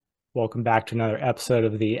Welcome back to another episode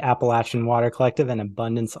of the Appalachian Water Collective and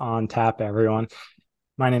Abundance on Tap, everyone.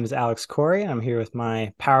 My name is Alex Corey. I'm here with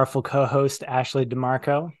my powerful co-host, Ashley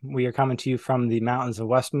DeMarco. We are coming to you from the mountains of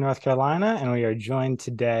Western North Carolina, and we are joined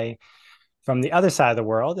today from the other side of the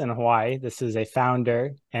world in Hawaii. This is a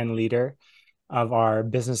founder and leader of our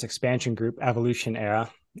business expansion group, Evolution Era.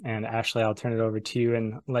 And Ashley, I'll turn it over to you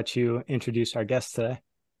and let you introduce our guest today.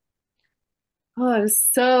 Oh, I'm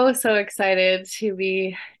so excited to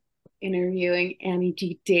be interviewing Annie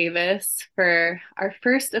G. Davis for our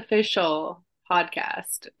first official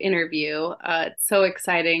podcast interview. It's so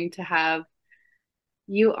exciting to have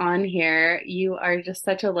you on here. You are just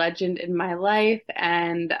such a legend in my life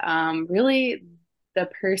and really the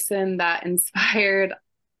person that inspired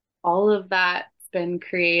all of that's been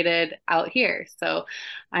created out here. So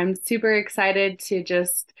I'm super excited to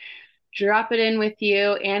just drop it in with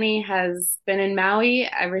you. Annie has been in Maui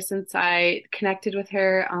ever since I connected with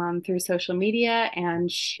her through social media,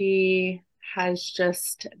 and she has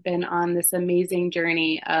just been on this amazing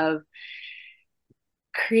journey of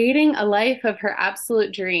creating a life of her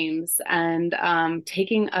absolute dreams and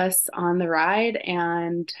taking us on the ride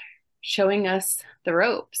and showing us the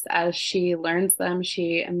ropes. As she learns them,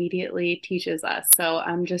 she immediately teaches us. So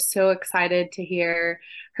I'm just so excited to hear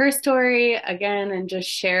her story again and just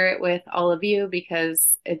share it with all of you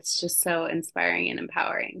because it's just so inspiring and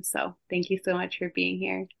empowering. So thank you so much for being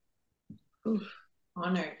here. Oof,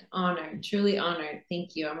 honored, truly honored.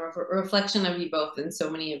 Thank you. I'm a reflection of you both and so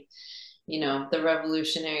many of the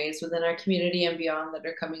revolutionaries within our community and beyond that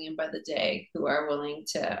are coming in by the day, who are willing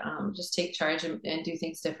to just take charge and do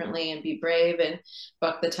things differently and be brave and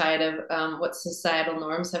buck the tide of what societal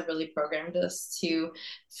norms have really programmed us to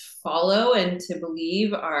follow and to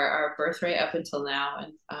believe our birthright up until now.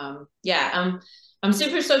 And I'm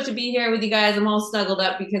super stoked to be here with you guys. I'm all snuggled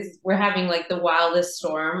up because we're having like the wildest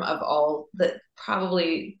storm of all that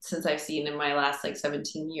probably since I've seen in my last like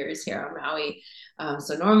 17 years here on Maui.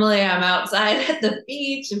 So normally I'm outside at the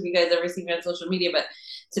beach, if you guys ever see me on social media, but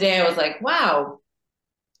today I was like, wow,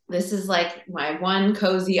 this is like my one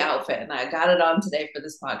cozy outfit and I got it on today for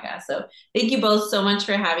this podcast. So thank you both so much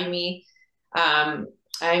for having me.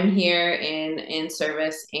 I'm here in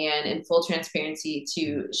service and in full transparency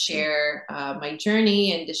to share my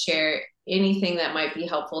journey and to share anything that might be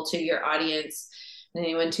helpful to your audience and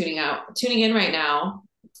anyone tuning in right now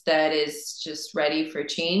that is just ready for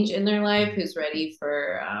change in their life, who's ready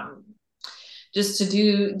for just to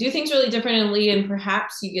do things really differently. And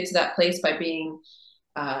perhaps you get to that place by being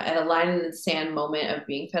at a line in the sand moment of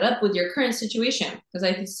being fed up with your current situation. Because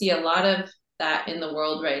I can see a lot of that in the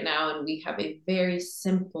world right now. And we have a very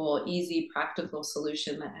simple, easy, practical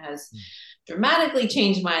solution that has dramatically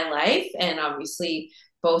changed my life. And obviously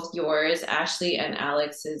both yours, Ashley, and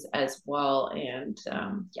Alex's as well. And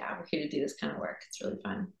we're here to do this kind of work. It's really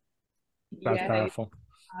fun. That's Yeah, powerful.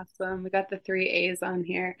 awesome. We got the three A's on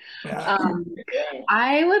here. Yeah.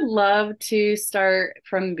 I would love to start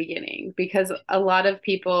from the beginning because a lot of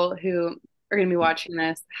people who are going to be watching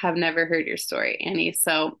this have never heard your story, Annie.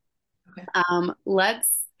 So Okay.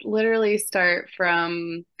 let's literally start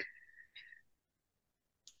from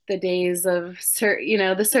the days of,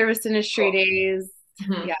 the service industry days.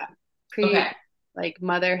 Mhm. Yeah. Okay. Like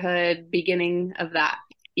motherhood, beginning of that.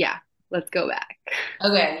 Yeah. Let's go back.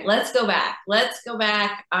 Okay, let's go back. Let's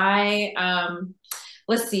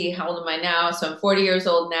see, how old am I now? So I'm 40 years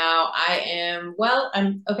old now. I'm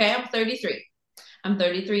 33. I'm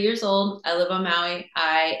 33 years old. I live on Maui.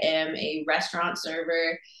 I am a restaurant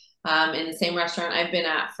server in the same restaurant I've been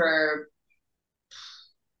at for,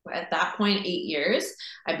 at that point, 8 years.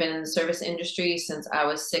 I've been in the service industry since I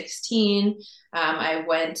was 16. I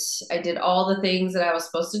did all the things that I was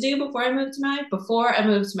supposed to do before I moved to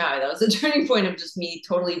Maui. That was a turning point of just me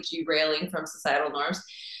totally derailing from societal norms.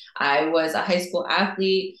 I was a high school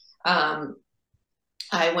athlete. I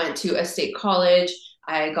went to a state college.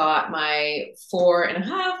 I got my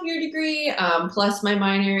 4.5 year degree, plus my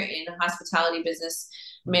minor in hospitality business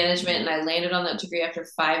management. And I landed on that degree after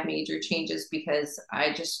 5 major changes because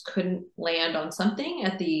I just couldn't land on something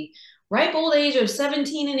at the ripe old age of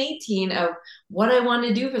 17 and 18 of what I wanted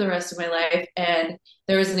to do for the rest of my life. And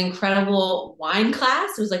there was an incredible wine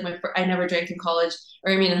class. It was like I never drank in college,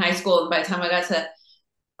 in high school. And by the time I got to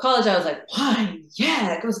college, I was like, wine,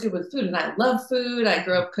 yeah, it goes good with food. And I love food. I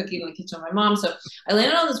grew up cooking in the kitchen with my mom. So I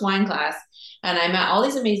landed on this wine class and I met all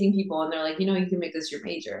these amazing people. And they're like, you can make this your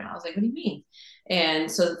major. And I was like, what do you mean?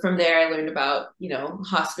 And so from there, I learned about,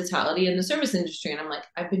 hospitality and the service industry. And I'm like,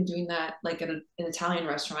 I've been doing that like at an Italian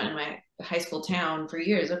restaurant in my high school town for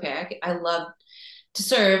years. Okay, I love to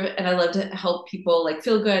serve, and I love to help people like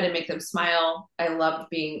feel good and make them smile. I loved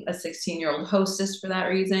being a 16-year-old hostess for that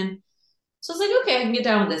reason. So I was like, okay, I can get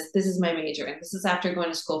down with this. This is my major. And this is after going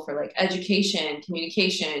to school for like education,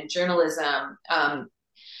 communication, journalism,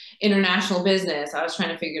 international business. I was trying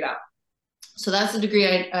to figure it out. So that's the degree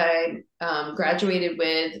I graduated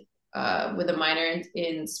with a minor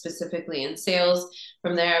in specifically in sales.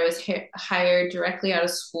 From there, I was hired directly out of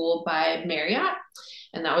school by Marriott.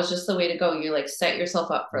 And that was just the way to go. You like set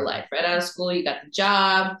yourself up for life. Right out of school, you got the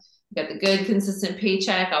job, you got the good, consistent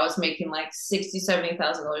paycheck. I was making like $60,000,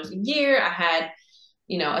 $70,000 a year. I had,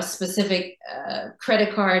 you know, a specific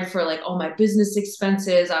credit card for like all my business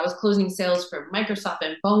expenses. I was closing sales for Microsoft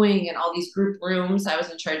and Boeing and all these group rooms. I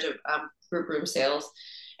was in charge of group room sales.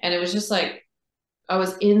 And it was just like, I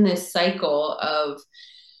was in this cycle of,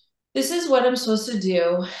 this is what I'm supposed to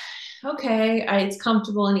do. Okay, it's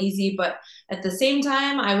comfortable and easy, but at the same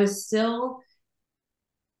time, I was still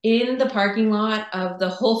in the parking lot of the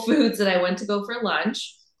Whole Foods that I went to go for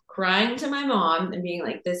lunch, crying to my mom and being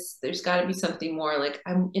like, there's got to be something more. Like,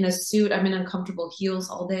 I'm in a suit, I'm in uncomfortable heels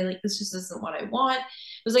all day. Like, this just isn't what I want.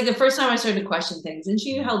 It was like the first time I started to question things, and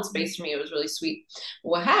she held space for me. It was really sweet.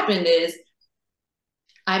 What happened is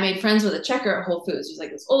I made friends with a checker at Whole Foods. He was like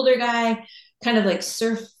this older guy, kind of like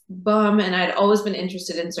surf bum, and I'd always been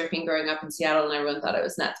interested in surfing growing up in Seattle, and everyone thought I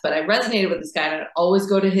was nuts, but I resonated with this guy, and I'd always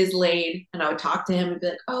go to his lane, and I would talk to him and be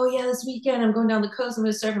like, oh yeah, this weekend I'm going down the coast, I'm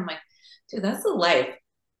going to surf. I'm like, dude, that's the life.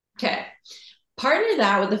 Okay. Partner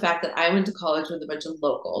that with the fact that I went to college with a bunch of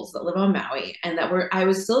locals that live on Maui, and that I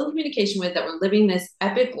was still in communication with, that were living this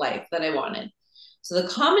epic life that I wanted. So the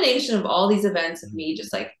combination of all these events of me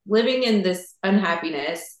just like living in this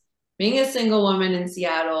unhappiness, being a single woman in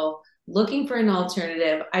Seattle, looking for an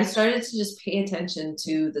alternative, I started to just pay attention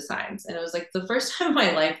to the signs. And it was like the first time in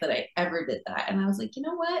my life that I ever did that. And I was like, you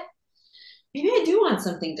know what? Maybe I do want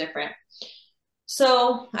something different.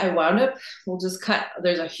 So I wound up, we'll just cut,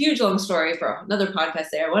 there's a huge long story for another podcast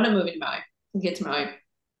there. I wound up moving to Maui, get to Maui.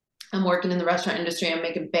 I'm working in the restaurant industry. I'm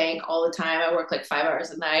making bank all the time. I work like 5 hours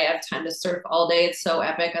a night. I have time to surf all day. It's so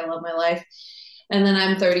epic. I love my life. And then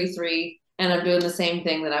I'm 33 and I'm doing the same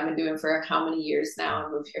thing that I've been doing for how many years now. I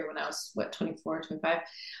moved here when I was, 24, 25.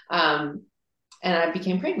 And I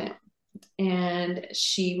became pregnant. And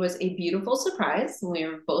she was a beautiful surprise. We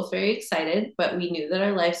were both very excited, but we knew that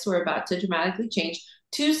our lives were about to dramatically change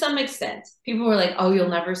to some extent. People were like, oh, you'll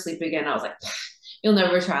never sleep again. I was like, you'll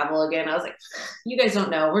never travel again. I was like, you guys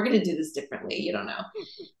don't know. We're going to do this differently. You don't know.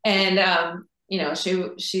 And, you know,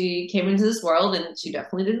 she came into this world and she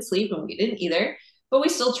definitely didn't sleep, and we didn't either, but we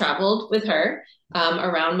still traveled with her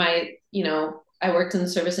around my, you know, I worked in the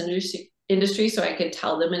service industry, so I could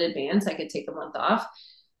tell them in advance. I could take a month off.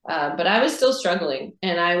 But I was still struggling,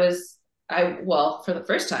 and well, for the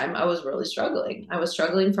first time, I was really struggling. I was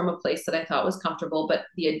struggling from a place that I thought was comfortable, but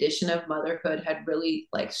the addition of motherhood had really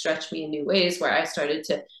like stretched me in new ways, where I started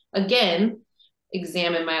to, again,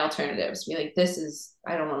 examine my alternatives, be like,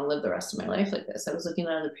 I don't want to live the rest of my life like this. I was looking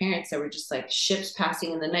at other parents that were just like ships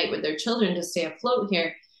passing in the night with their children to stay afloat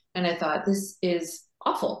here. And I thought, this is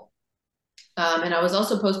awful. And I was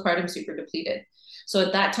also postpartum super depleted. So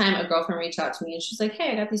at that time, a girlfriend reached out to me and she's like,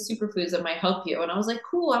 hey, I got these superfoods that might help you. And I was like,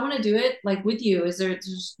 cool, I want to do it like with you.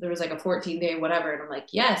 There was like a 14-day whatever. And I'm like,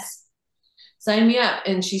 yes, sign me up.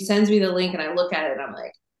 And she sends me the link and I look at it and I'm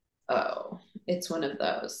like, oh, it's one of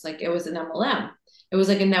those. Like, it was an MLM. It was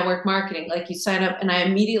like a network marketing. Like, you sign up, and I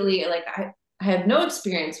immediately, like, I had no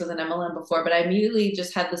experience with an MLM before, but I immediately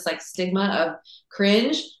just had this like stigma of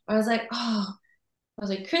cringe. I was like,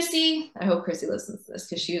 Christy, I hope Christy listens to this,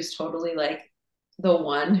 because she was totally like the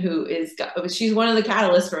one who she's one of the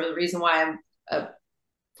catalysts for the reason why I'm a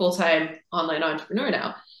full-time online entrepreneur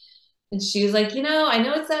now. And she was like, you know, I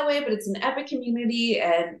know it's that way, but it's an epic community.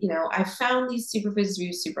 And, you know, I found these superfoods to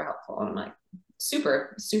be super helpful. And I'm like,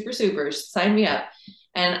 super, super, super, sign me up.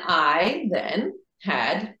 And I then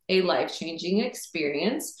had a life-changing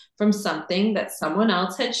experience from something that someone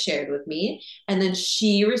else had shared with me. And then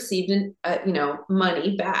she received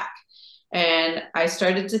money back. And I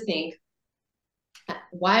started to think,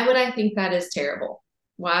 why would I think that is terrible?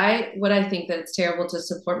 Why would I think that it's terrible to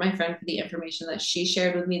support my friend for the information that she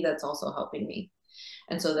shared with me that's also helping me?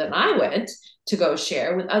 And so then I went to go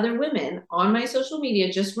share with other women on my social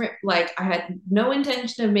media, just like, I had no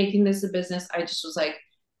intention of making this a business. I just was like,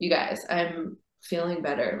 you guys, I'm feeling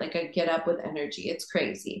better. Like, I get up with energy. It's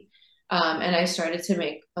crazy. And I started to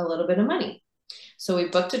make a little bit of money. So we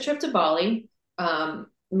booked a trip to Bali.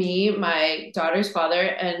 Me, my daughter's father,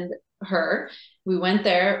 and her. We went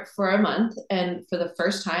there for a month, and for the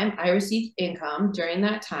first time, I received income during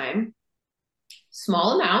that time.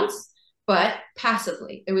 Small amounts, but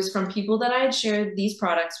passively. It was from people that I had shared these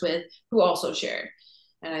products with who also shared.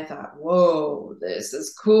 And I thought, whoa, this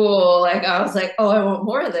is cool. Like, I was like, oh, I want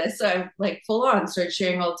more of this. So I like full on started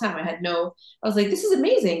sharing all the time. I was like, this is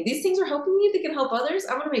amazing. These things are helping me. They can help others.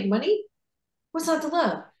 I want to make money. What's not to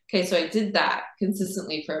love? Okay. So I did that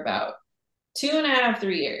consistently for about 2.5,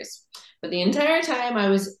 3 years. But the entire time I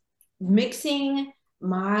was mixing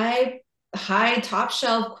my high top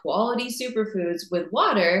shelf quality superfoods with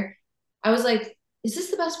water, I was like, is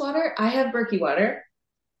this the best water? I have Berkey water.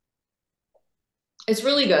 It's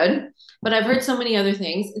really good, but I've heard so many other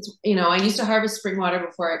things. It's, I used to harvest spring water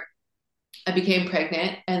before I became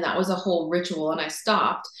pregnant, and that was a whole ritual. And I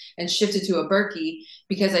stopped and shifted to a Berkey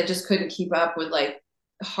because I just couldn't keep up with like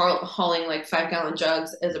hauling like 5-gallon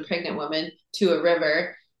jugs as a pregnant woman to a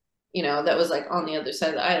river, that was like on the other side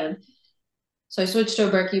of the island. So I switched to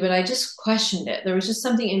a Berkey, but I just questioned it. There was just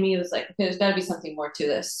something in me that was like, okay, there's got to be something more to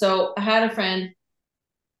this. So I had a friend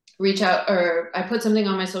reach out, or I put something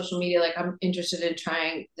on my social media, like I'm interested in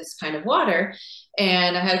trying this kind of water.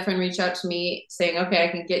 And I had a friend reach out to me saying, okay,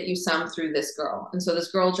 I can get you some through this girl. And so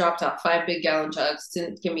this girl dropped off 5 big gallon jugs,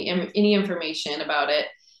 didn't give me any information about it.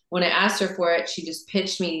 When I asked her for it, she just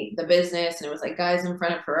pitched me the business, and it was like guys in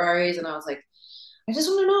front of Ferraris. And I was like, I just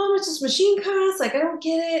want to know how much this machine costs. Like, I don't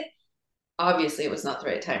get it. Obviously, it was not the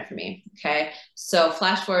right time for me. Okay. So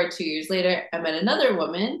flash forward 2 years later, I met another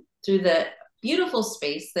woman through the beautiful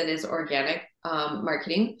space that is organic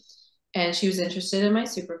marketing. And she was interested in my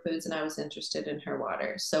superfoods, and I was interested in her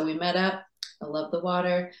water. So we met up. I love the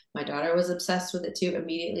water. My daughter was obsessed with it too.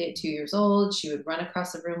 Immediately at 2 years old, she would run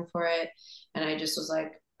across the room for it. And I just was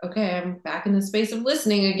like, okay, I'm back in the space of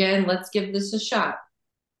listening again. Let's give this a shot.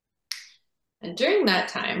 And during that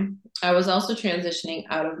time, I was also transitioning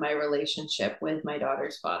out of my relationship with my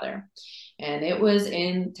daughter's father. And it was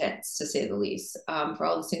intense, to say the least. For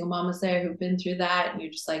all the single mamas there who've been through that, and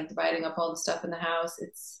you're just like dividing up all the stuff in the house,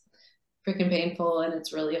 it's freaking painful and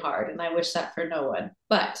it's really hard. And I wish that for no one.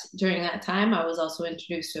 But during that time, I was also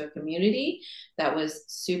introduced to a community that was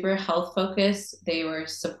super health focused. They were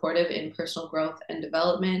supportive in personal growth and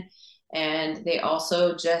development. And they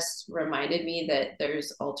also just reminded me that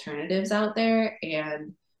there's alternatives out there.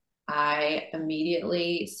 And I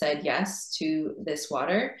immediately said yes to this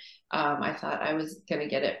water. I thought I was going to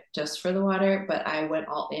get it just for the water, but I went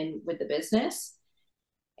all in with the business.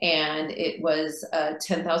 And it was a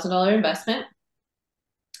 $10,000 investment.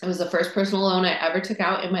 It was the first personal loan I ever took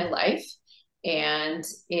out in my life. And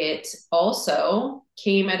it also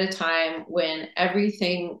came at a time when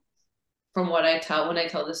everything, from what I tell, when I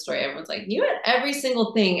tell this story, everyone's like, you had every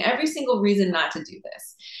single thing, every single reason not to do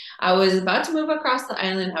this. I was about to move across the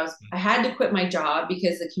island. I had to quit my job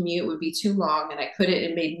because the commute would be too long, and I couldn't,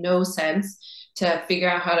 it made no sense to figure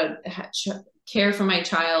out how to care for my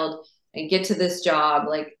child and get to this job.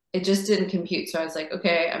 Like, it just didn't compute. So I was like,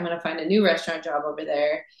 okay, I'm going to find a new restaurant job over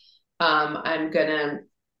there. I'm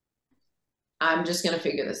just going to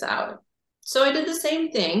figure this out. So I did the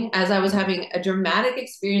same thing. As I was having a dramatic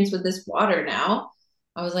experience with this water now,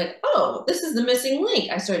 I was like, oh, this is the missing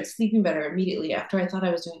link. I started sleeping better immediately after I thought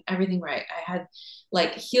I was doing everything right. I had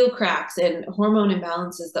like heel cracks and hormone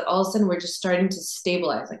imbalances that all of a sudden were just starting to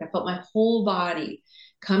stabilize. Like, I felt my whole body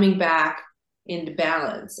coming back into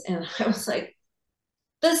balance. And I was like,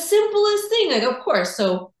 the simplest thing, like, of course.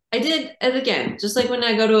 So I did, and again, just like when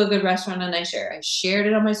I go to a good restaurant and I shared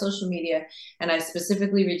it on my social media, and I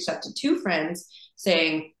specifically reached out to 2 friends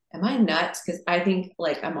saying, am I nuts? Because I think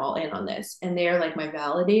like I'm all in on this. And they're like my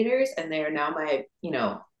validators, and they are now my,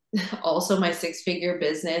 also my 6-figure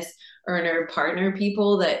business earner partner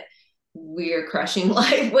people that we're crushing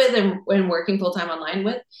life with and working full-time online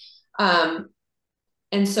with.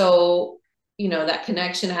 And so, that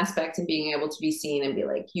connection aspect and being able to be seen and be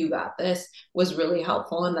like, you got this, was really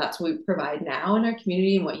helpful. And that's what we provide now in our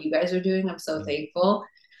community, and what you guys are doing. I'm so thankful.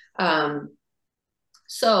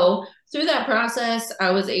 So through that process,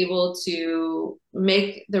 I was able to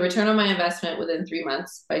make the return on my investment within 3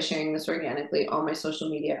 months by sharing this organically on my social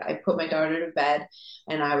media. I put my daughter to bed,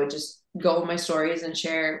 and I would just go on my stories and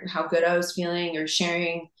share how good I was feeling, or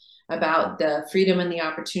sharing about the freedom and the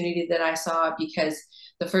opportunity that I saw, because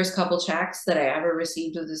the first couple checks that I ever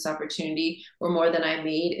received with this opportunity were more than I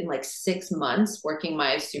made in like 6 months working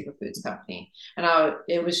my superfoods company. And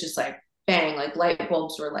it was just like, bang, like light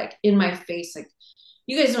bulbs were like in my face. Like,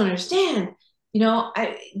 you guys don't understand.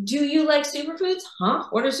 Do you like superfoods? Huh?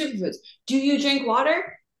 What are superfoods? Do you drink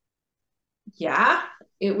water? Yeah.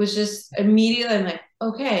 It was just immediately, I'm like,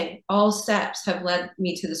 okay, all steps have led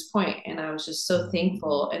me to this point. And I was just so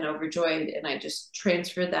thankful and overjoyed. And I just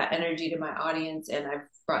transferred that energy to my audience. And I've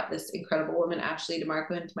brought this incredible woman, Ashley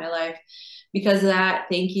DeMarco, into my life because of that.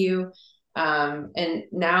 Thank you. And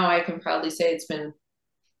now I can proudly say it's been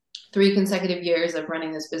 3 consecutive years of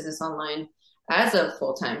running this business online as a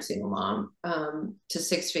full-time single mom, to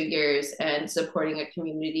 6 figures and supporting a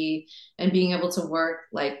community and being able to work.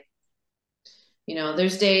 Like, you know,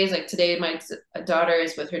 there's days like today, my daughter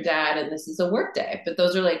is with her dad and this is a work day, but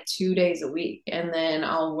those are like 2 days a week. And then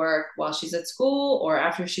I'll work while she's at school or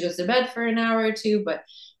after she goes to bed for an hour or two. But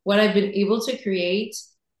what I've been able to create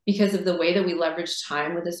because of the way that we leverage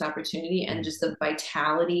time with this opportunity and just the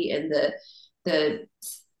vitality and the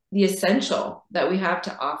essential that we have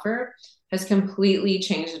to offer has completely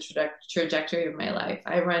changed the trajectory of my life.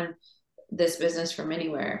 I run this business from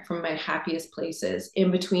anywhere, from my happiest places,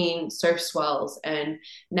 in between surf swells and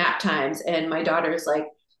nap times, and my daughter's like,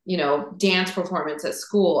 you know, dance performance at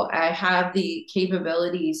school. I have the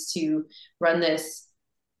capabilities to run this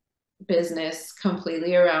business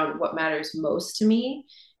completely around what matters most to me.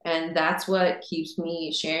 And that's what keeps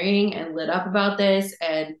me sharing and lit up about this.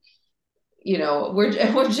 And you know, we're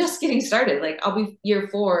just getting started. Like I'll be year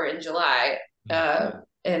 4 in July,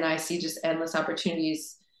 and I see just endless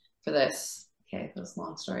opportunities for this. Okay, that was a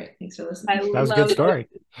long story. Thanks for listening. That was a good story.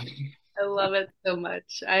 I love it so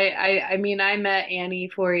much. I mean, I met Annie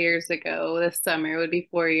 4 years ago. This summer it would be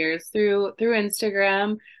 4 years through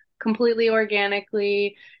Instagram, completely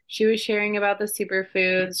organically. She was sharing about the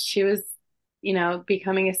superfoods. She was, you know,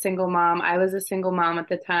 becoming a single mom. I was a single mom at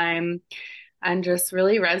the time. And just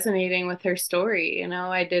really resonating with her story. You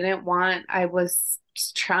know, I was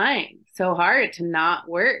just trying so hard to not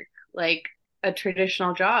work like a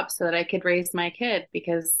traditional job so that I could raise my kid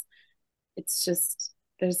because it's just,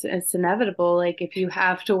 it's inevitable. Like if you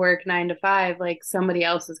have to work 9 to 5, like somebody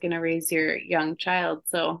else is going to raise your young child.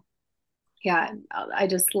 So yeah, I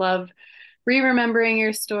just love re-remembering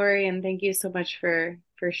your story and thank you so much for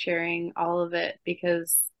sharing all of it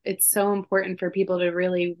because it's so important for people to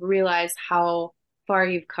really realize how far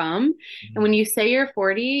you've come. And when you say you're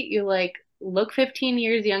 40, you like look 15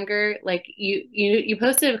 years younger. Like you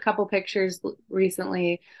posted a couple pictures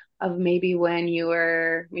recently of maybe when you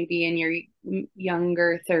were maybe in your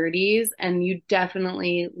younger 30s and you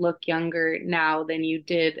definitely look younger now than you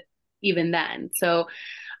did even then. So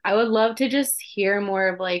I would love to just hear more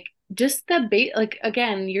of like just the bait. Like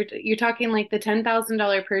again, you're talking like the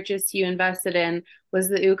 $10,000 purchase you invested in was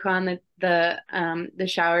the Ukon, the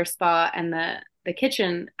shower spa, and the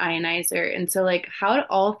kitchen ionizer. And so like, how do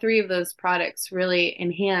all 3 of those products really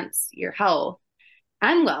enhance your health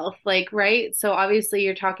and wealth? Like, right? So obviously,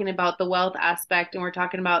 you're talking about the wealth aspect, and we're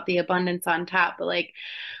talking about the abundance on tap. But like,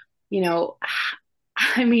 you know,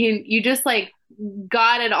 I mean, you just like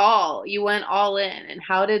got it all. You went all in. And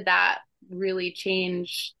how did that really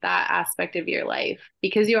change that aspect of your life?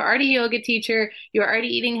 Because you're already a yoga teacher, you're already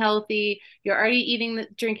eating healthy, you're already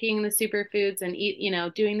drinking the superfoods and you know,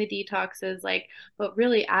 doing the detoxes, like, but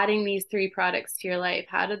really adding these 3 products to your life,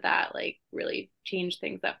 how did that like really change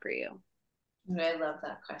things up for you? I love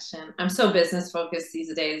that question. I'm so business focused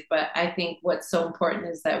these days, but I think what's so important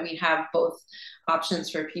is that we have both options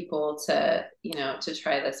for people to, you know, to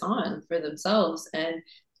try this on for themselves. And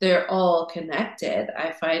they're all connected.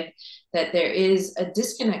 I find that there is a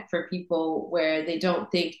disconnect for people where they don't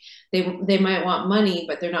think they might want money,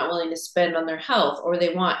 but they're not willing to spend on their health, or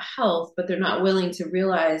they want health, but they're not willing to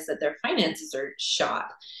realize that their finances are shot.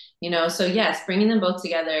 You know, so yes, bringing them both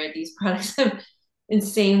together, these products have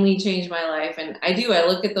insanely changed my life. And I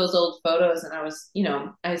look at those old photos and I was, you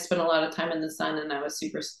know, I spent a lot of time in the sun and I was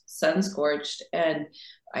super sun scorched, and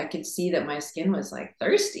I could see that my skin was like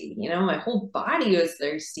thirsty, you know, my whole body was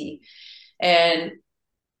thirsty. And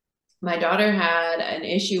my daughter had an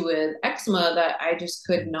issue with eczema that I just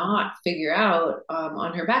could not figure out,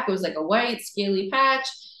 on her back. It was like a white scaly patch.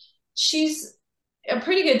 She's a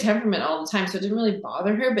pretty good temperament all the time, so it didn't really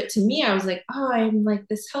bother her. But to me, I was like, oh, I'm like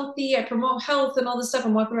this healthy, I promote health and all this stuff.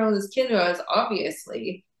 I'm walking around with this kid who has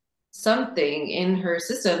obviously something in her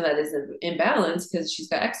system that is imbalanced because she's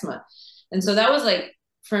got eczema. And so that was like,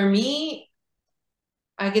 for me,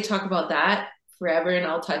 I could talk about that forever and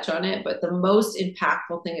I'll touch on it. But the most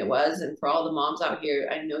impactful thing it was, and for all the moms out here,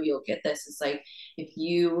 I know you'll get this, is like, if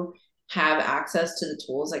you have access to the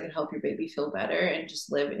tools that can help your baby feel better and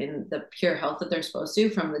just live in the pure health that they're supposed to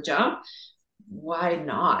from the jump, why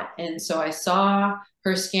not? And so I saw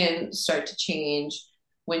her skin start to change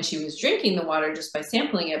when she was drinking the water just by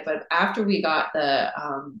sampling it. But after we got the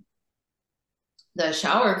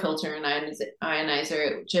shower filter and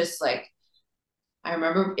ionizer, it just like I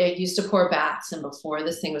remember I used to pour baths, and before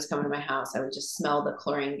this thing was coming to my house, I would just smell the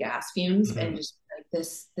chlorine gas fumes and just like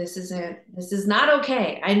this is not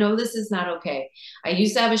okay. I know this is not okay. I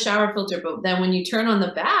used to have a shower filter, but then when you turn on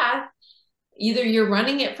the bath, either you're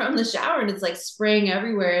running it from the shower and it's like spraying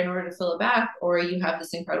everywhere in order to fill it back, or you have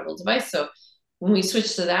this incredible device. So when we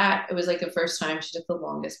switched to that, it was like the first time she took the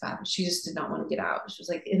longest bath. She just did not want to get out. She was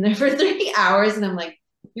like in there for 3 hours, and I'm like,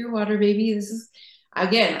 "Your water, baby. This is."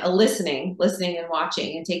 Again, a listening and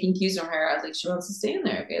watching and taking cues from her. I was like, she wants to stay in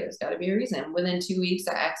there. Okay, there's got to be a reason. Within 2 weeks,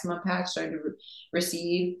 that eczema patch started to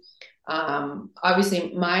recede.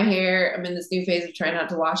 Obviously, my hair, I'm in this new phase of trying not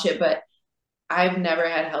to wash it, but I've never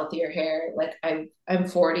had healthier hair. Like I'm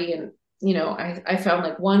 40, and I found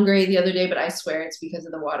like one gray the other day, but I swear it's because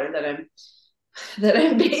of the water that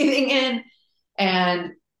I'm bathing in.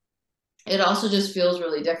 And it also just feels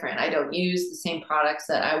really different. I don't use the same products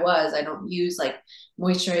that I don't use like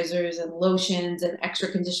moisturizers and lotions and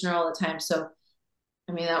extra conditioner all the time. So,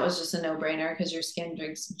 I mean, that was just a no-brainer because your skin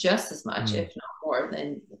drinks just as much, if not more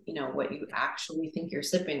than, what you actually think you're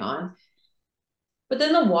sipping on. But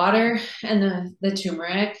then the water and the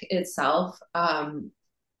turmeric itself,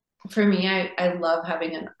 for me, I love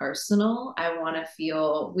having an arsenal. I want to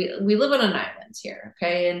feel, we live on an island here,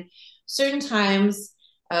 okay? And certain times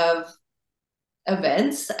of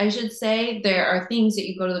events, I should say, there are things that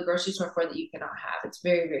you go to the grocery store for that you cannot have. It's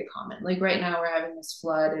very, very common. Like right now we're having this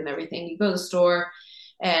flood and everything. You go to the store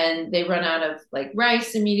and they run out of like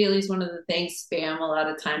rice immediately is one of the things, spam a lot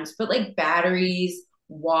of times, but like batteries,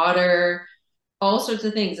 water, all sorts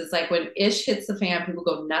of things. It's like when ish hits the fan, people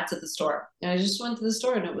go nuts at the store. And I just went to the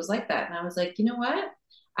store and it was like that. And I was like, you know what?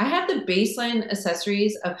 I have the baseline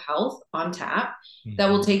accessories of health on tap that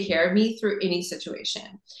will take care of me through any situation.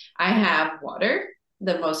 I have water,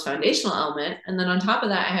 the most foundational element. And then on top of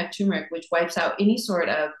that, I have turmeric, which wipes out any sort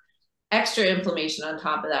of extra inflammation on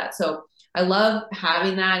top of that. So I love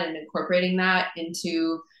having that and incorporating that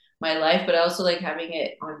into my life, but I also like having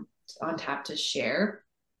it on tap to share.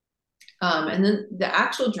 And then the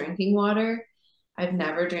actual drinking water, I've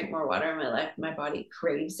never drank more water in my life. My body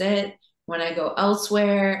craves it. When I go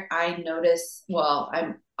elsewhere, I notice,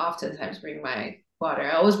 I'm oftentimes bring my water.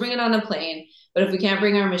 I always bring it on a plane, but if we can't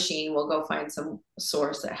bring our machine, we'll go find some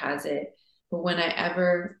source that has it. But I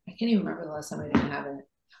can't even remember the last time I didn't have it.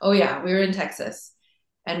 Oh yeah, we were in Texas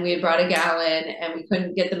and we had brought a gallon and we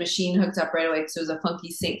couldn't get the machine hooked up right away because it was a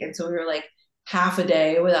funky sink. And so we were like half a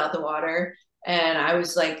day without the water. And I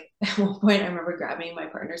was like, at one point, I remember grabbing my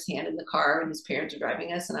partner's hand in the car and his parents were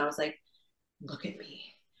driving us. And I was like, look at me.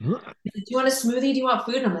 Do you want a smoothie? Do you want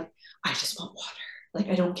food? And I'm like, I just want water. Like,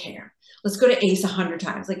 I don't care. Let's go to Ace 100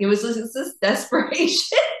 times. Like, it was this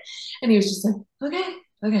desperation. And he was just like, okay,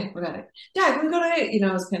 we got it. Dad, can we go to it?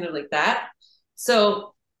 It was kind of like that.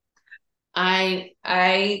 So I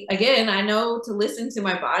know to listen to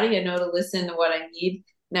my body. I know to listen to what I need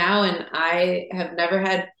now. And I have never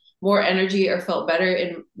had more energy or felt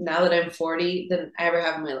better now that I'm 40 than I ever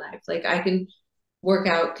have in my life. Like, I can work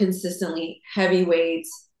out consistently, heavy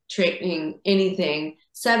weights, training, anything,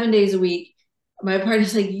 7 days a week. My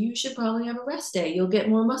partner's like, you should probably have a rest day. You'll get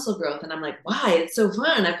more muscle growth. And I'm like, why? It's so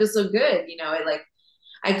fun. I feel so good.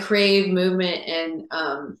 I crave movement, and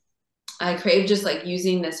I crave just like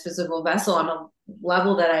using this physical vessel on a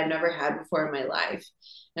level that I've never had before in my life.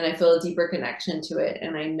 And I feel a deeper connection to it.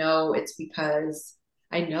 And I know it's because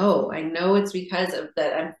it's because of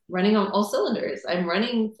that. I'm running on all cylinders. I'm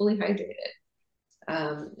running fully hydrated.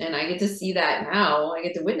 And I get to see that now. I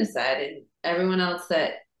get to witness that, and everyone else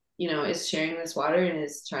that, is sharing this water and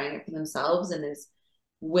is trying it for themselves and is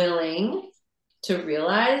willing to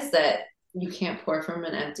realize that you can't pour from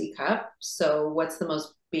an empty cup. So what's the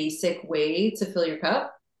most basic way to fill your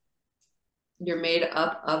cup? You're made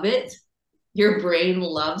up of it. Your brain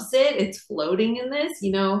loves it. It's floating in this,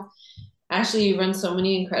 Ashley, you run so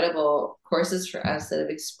many incredible courses for us that have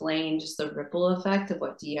explained just the ripple effect of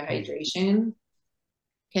what dehydration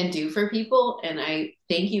can do for people. And I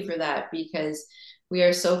thank you for that, because we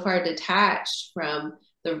are so far detached from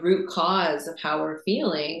the root cause of how we're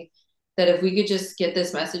feeling that if we could just get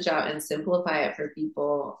this message out and simplify it for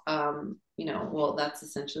people, that's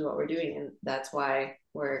essentially what we're doing. And that's why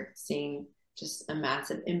we're seeing just a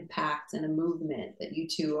massive impact and a movement that you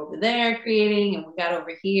two over there are creating and we got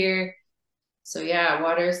over here. So yeah,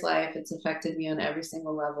 water is life. It's affected me on every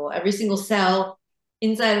single level, every single cell,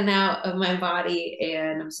 inside and out of my body.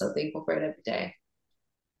 And I'm so thankful for it every day.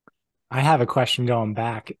 I have a question going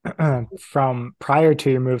back from prior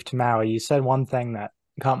to your move to Maui. You said one thing that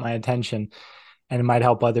caught my attention, and it might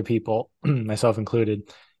help other people, myself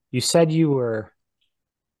included. You said you were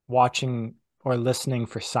watching or listening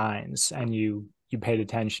for signs, and you you paid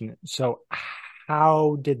attention. So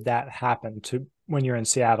how did that happen to when you're in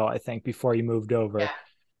Seattle, I think, before you moved over? Yeah.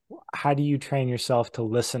 How do you train yourself to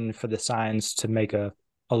listen for the signs to make a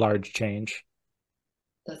large change?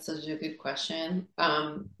 That's such a good question.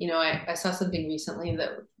 I saw something recently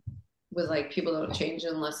that was like people don't change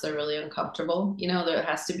unless they're really uncomfortable. There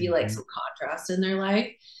has to be like Mhm. some contrast in their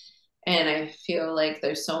life. And I feel like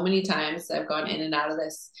there's so many times I've gone in and out of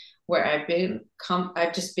this where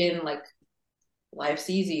I've just been like, life's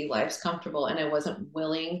easy, life's comfortable. And I wasn't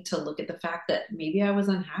willing to look at the fact that maybe I was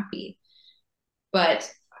unhappy.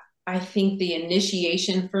 But I think the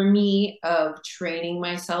initiation for me of training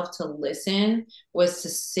myself to listen was to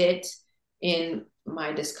sit in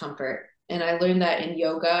my discomfort. And I learned that in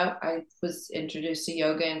yoga. I was introduced to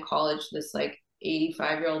yoga in college, this like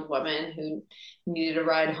 85-year-old woman who needed a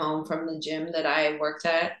ride home from the gym that I worked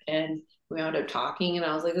at. And we wound up talking, and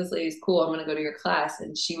I was like, this lady's cool. I'm going to go to your class.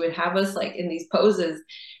 And she would have us like in these poses,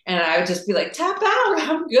 and I would just be like, tap out,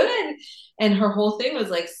 I'm good. And her whole thing was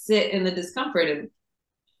like, sit in the discomfort. And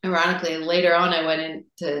ironically, later on, I went in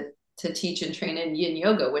to teach and train in yin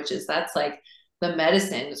yoga, that's like the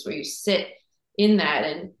medicine is where you sit in that.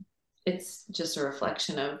 And it's just a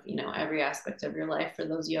reflection of, every aspect of your life for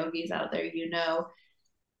those yogis out there.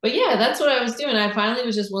 But yeah, that's what I was doing. I finally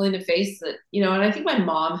was just willing to face that, and I think my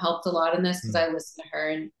mom helped a lot in this because I listened to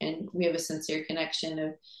her, and we have a sincere connection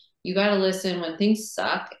of, you got to listen when things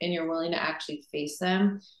suck and you're willing to actually face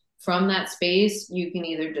them. From that space, you can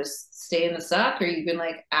either just stay in the suck, or you can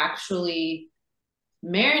like actually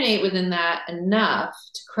marinate within that enough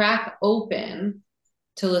to crack open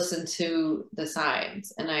to listen to the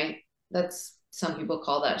signs. And that's, some people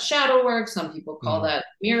call that shadow work, some people call that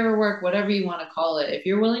mirror work, whatever you want to call it. If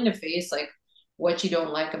you're willing to face like what you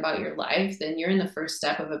don't like about your life, then you're in the first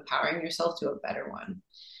step of empowering yourself to a better one.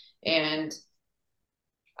 And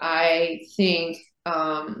I think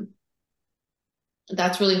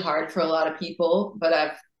that's really hard for a lot of people, but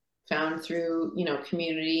I've found through,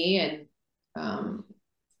 community and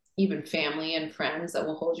even family and friends that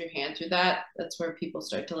will hold your hand through that. That's where people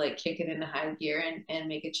start to like kick it into high gear and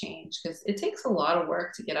make a change, because it takes a lot of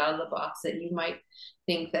work to get out of the box that you might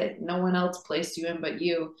think that no one else placed you in but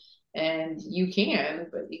you. And you can,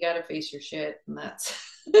 but you got to face your shit. And that's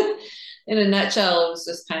in a nutshell. It was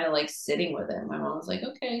just kind of like sitting with it. My mom was like,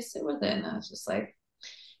 okay, sit with it. And I was just like,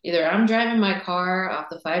 either I'm driving my car off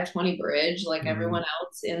the 520 bridge like everyone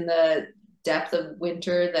else in the depth of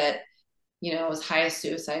winter that, was highest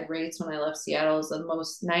suicide rates when I left Seattle. It was the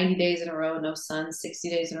most 90 days in a row, no sun, 60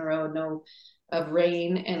 days in a row, no of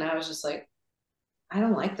rain. And I was just like, I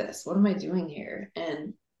don't like this. What am I doing here?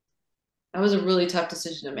 And that was a really tough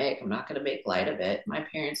decision to make. I'm not going to make light of it. My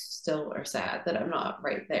parents still are sad that I'm not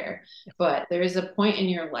right there. But there is a point in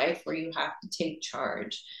your life where you have to take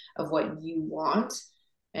charge of what you want.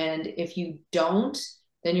 And if you don't,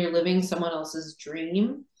 then you're living someone else's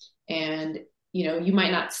dream. And, you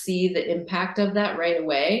might not see the impact of that right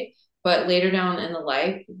away, but later on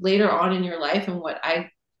in your life, and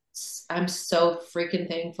I'm so freaking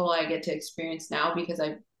thankful I get to experience now, because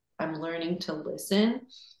I'm learning to listen,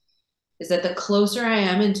 is that the closer I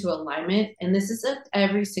am into alignment, and this is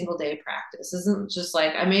every single day practice. This isn't just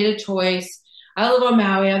like I made a choice. I live on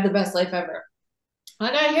Maui. I have the best life ever. I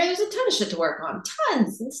got here. There's a ton of shit to work on,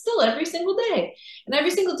 tons, and still every single day. And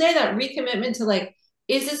every single day, that recommitment to like,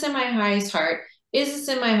 is this in my highest heart? Is this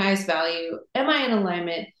in my highest value? Am I in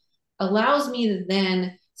alignment? Allows me to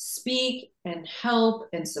then speak and help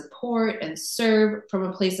and support and serve from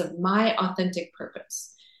a place of my authentic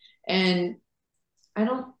purpose. And I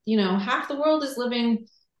don't, half the world is living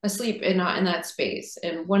asleep and not in that space.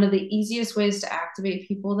 And one of the easiest ways to activate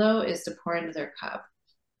people, though, is to pour into their cup.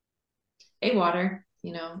 Hey, water.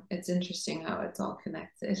 It's interesting how it's all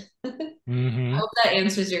connected. I hope that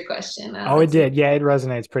answers your question. Oh, it did. Yeah, it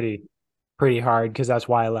resonates pretty hard, because that's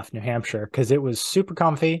why I left New Hampshire, because it was super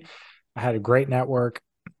comfy. I had a great network,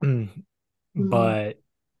 but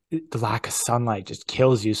the lack of sunlight just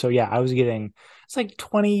kills you. So yeah, it's like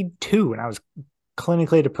 22 and I was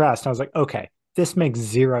clinically depressed. I was like, okay, this makes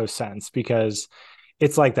zero sense, because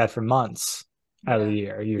it's like that for months out of the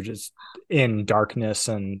year. You're just in darkness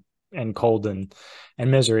and cold and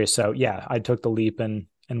misery. So yeah, I took the leap and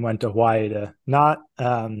went to Hawaii, to not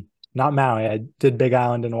Maui. I did Big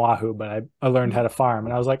Island and Oahu, but I learned how to farm,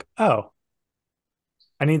 and I was like, oh,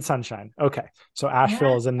 I need sunshine. Okay. So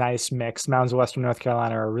Asheville is a nice mix. Mountains of Western North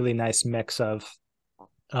Carolina are a really nice mix of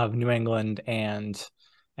New England and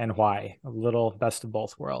Hawaii. A little best of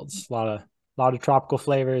both worlds. A lot of tropical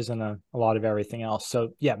flavors and a lot of everything else.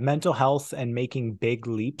 So yeah, mental health and making big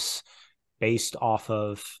leaps based off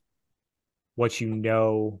of what you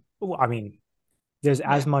know. I mean, there's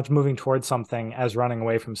as much moving towards something as running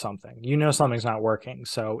away from something. You know something's not working.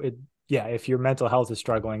 So yeah, if your mental health is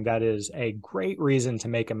struggling, that is a great reason to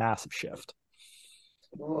make a massive shift.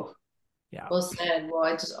 Oh, yeah. Well said. Well,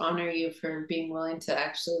 I just honor you for being willing to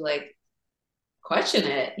actually like question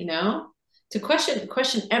it, to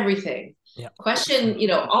question everything. Yeah. Question,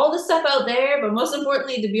 all the stuff out there, but most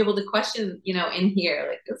importantly, to be able to question, in here,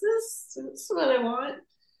 like, is this what I want?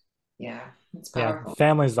 Yeah, it's powerful. Yeah,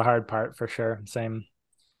 family's the hard part for sure. Same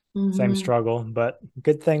struggle, but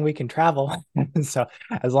good thing we can travel. So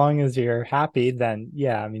as long as you're happy, then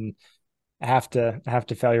yeah, I mean, have to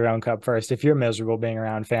fill your own cup first. If you're miserable, being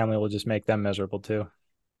around family will just make them miserable too.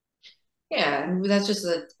 Yeah, that's just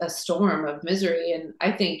a storm of misery. And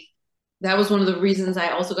I think that was one of the reasons I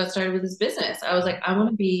also got started with this business. I was like, I want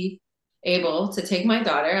to be able to take my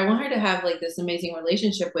daughter. I want her to have like this amazing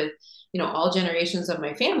relationship with, all generations of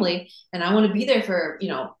my family. And I want to be there for,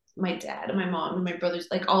 my dad and my mom and my brothers,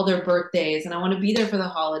 like all their birthdays. And I want to be there for the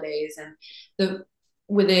holidays. And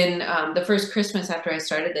within the first Christmas after I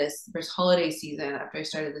started this, first holiday season after I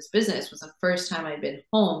started this business was the first time I'd been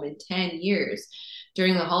home in 10 years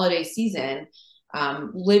during the holiday season.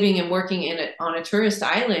 Living and working on a tourist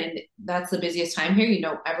island, that's the busiest time here. You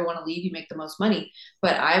don't ever want to leave, you make the most money.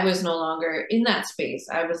 But I was no longer in that space.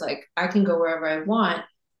 I was like, I can go wherever I want.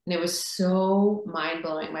 And it was so mind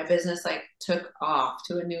blowing. My business like took off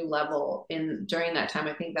to a new level during that time.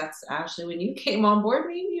 I think that's actually when you came on board,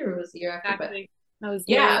 maybe, or it was the year after. Exactly. That was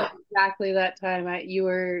yeah, exactly that time. You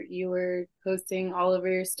were posting all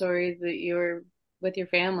over your stories that you were with your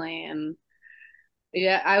family, and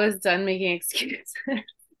yeah, I was done making excuses.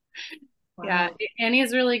 wow. Yeah,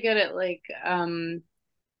 Annie's really good at like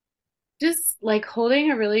just like holding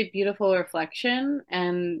a really beautiful reflection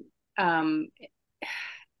and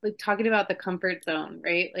like talking about the comfort zone,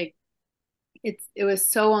 right? Like it was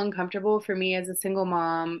so uncomfortable for me as a single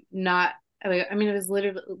mom, not I mean, it was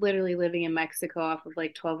literally living in Mexico off of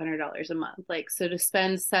like $1,200 a month. Like, so to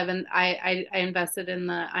spend I invested in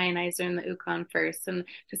the ionizer and the Ukon first, and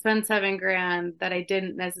to spend $7,000 that I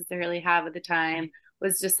didn't necessarily have at the time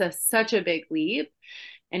was just such a big leap.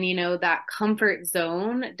 And that comfort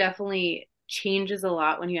zone definitely changes a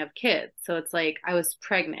lot when you have kids. So it's like I was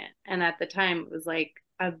pregnant, and at the time it was like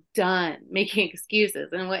I'm done making excuses.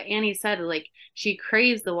 And what Annie said, like she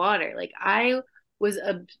craves the water. Like I was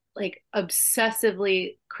like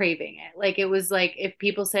obsessively craving it. Like it was like if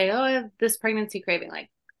people say, "Oh, I have this pregnancy craving," like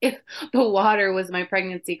if the water was my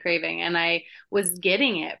pregnancy craving, and I was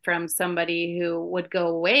getting it from somebody who would go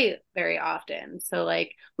away very often. So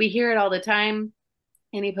like we hear it all the time.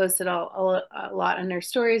 And he posted a lot on their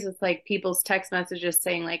stories. It's like people's text messages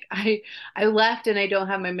saying like, I left and I don't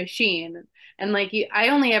have my machine. And like, I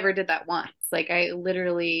only ever did that once. Like I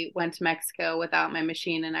literally went to Mexico without my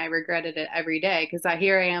machine, and I regretted it every day because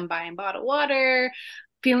here I am buying bottled water,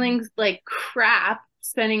 feeling like crap,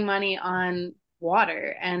 spending money on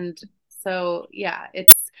water. And so, yeah,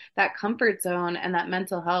 it's that comfort zone, and that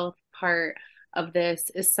mental health part of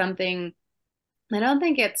this is something I don't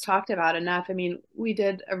think it's talked about enough. I mean, we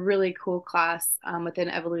did a really cool class within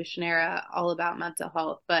Evolutionera all about mental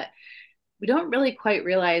health, but we don't really quite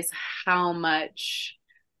realize how much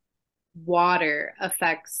water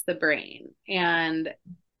affects the brain. And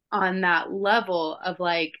on that level of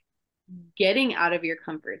like getting out of your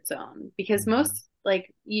comfort zone, because most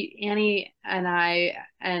like Annie and I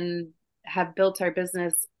have built our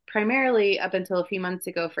business primarily up until a few months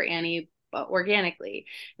ago for Annie, but organically.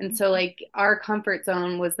 And so like our comfort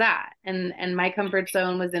zone was that, and my comfort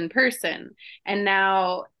zone was in person. And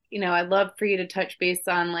now, I'd love for you to touch base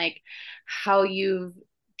on like how you've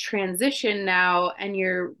transitioned now, and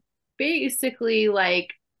you're basically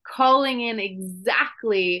like calling in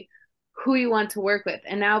exactly who you want to work with.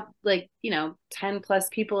 And now like, 10 plus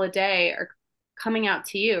people a day are coming out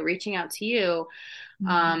to you, reaching out to you,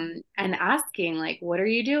 and asking like, what are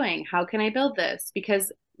you doing? How can I build this? Because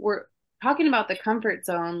we're talking about the comfort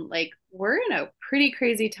zone, like we're in a pretty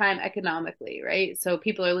crazy time economically, right? So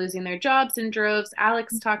people are losing their jobs in droves.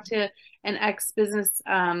 Alex talked to an ex-business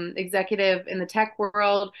executive in the tech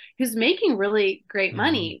world who's making really great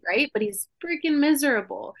money, right? But he's freaking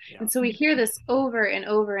miserable. Yeah. And so we hear this over and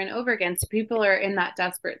over and over again. So people are in that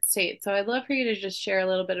desperate state. So I'd love for you to just share a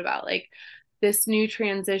little bit about like this new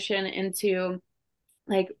transition into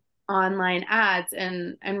like online ads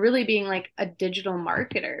and really being like a digital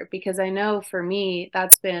marketer, because I know for me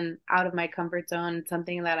that's been out of my comfort zone,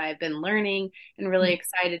 something that I've been learning and really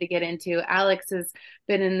excited to get into. Alex has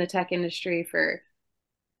been in the tech industry for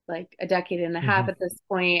like a decade and a half at this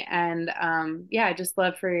point, and yeah, I just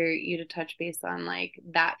love for you to touch base on like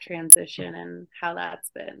that transition and how that's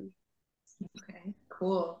been. Okay,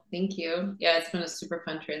 cool. Thank you. Yeah, it's been a super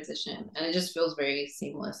fun transition and it just feels very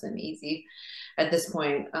seamless and easy at this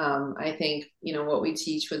point. I think, what we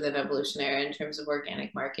teach within Evolutionary in terms of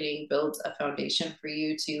organic marketing builds a foundation for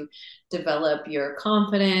you to develop your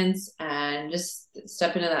confidence and just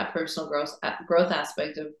step into that personal growth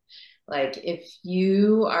aspect of, like, if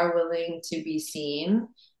you are willing to be seen,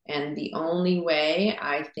 and the only way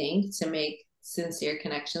I think to make sincere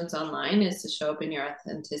connections online is to show up in your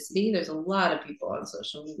authenticity. There's a lot of people on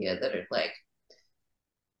social media that are like,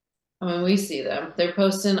 I mean, we see them. They're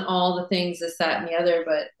posting all the things, this, that, and the other.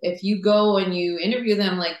 But if you go and you interview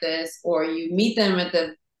them like this, or you meet them at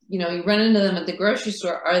you run into them at the grocery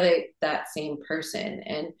store, are they that same person?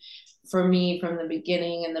 And for me, from the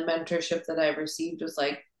beginning, and the mentorship that I've received was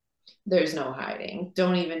like, there's no hiding.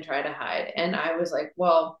 Don't even try to hide. And I was like,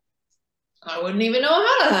 well, I wouldn't even know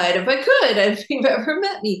how to hide if I could, if you've ever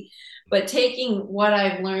met me. But taking what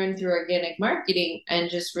I've learned through organic marketing and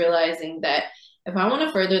just realizing that if I want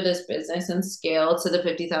to further this business and scale to the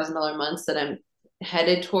 $50,000 months that I'm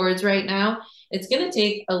headed towards right now, it's going to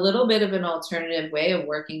take a little bit of an alternative way of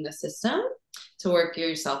working the system to work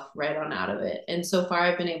yourself right on out of it. And so far,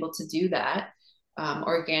 I've been able to do that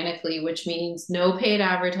organically, which means no paid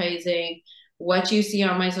advertising. What you see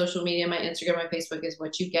on my social media, my Instagram, my Facebook is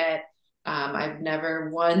what you get. I've never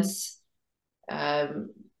once,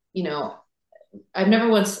 you know, I've never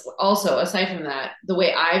once also, aside from that, the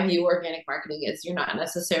way I view organic marketing is you're not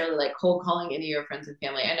necessarily like cold calling any of your friends and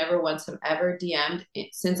family. I never once have ever DM'd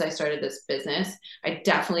since I started this business. I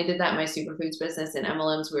definitely did that in my superfoods business. In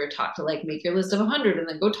MLMs, we were taught to like make your list of 100 and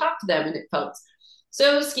then go talk to them. And it felt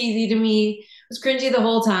so skeezy to me. It was cringy the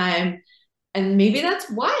whole time. And maybe that's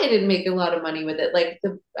why I didn't make a lot of money with it. Like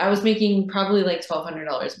I was making probably like $1,200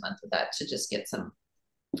 a month with that to just get some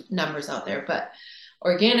numbers out there. But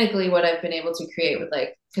organically, what I've been able to create with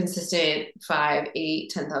like consistent $5,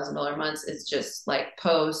 $8, $10,000 months is just like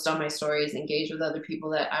post on my stories, engage with other people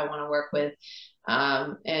that I want to work with,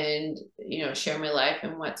 and share my life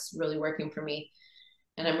and what's really working for me.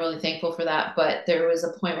 And I'm really thankful for that. But there was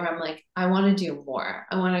a point where I'm like, I want to do more.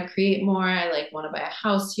 I want to create more. I like want to buy a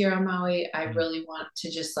house here on Maui. I really want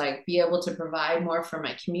to just like be able to provide more for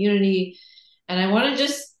my community. And I want to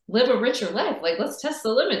just live a richer life. Like, let's test the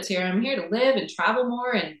limits here. I'm here to live and travel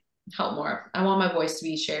more and help more. I want my voice to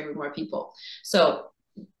be shared with more people. So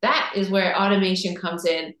that is where automation comes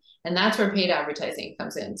in. And that's where paid advertising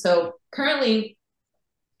comes in. So currently,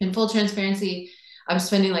 in full transparency, I'm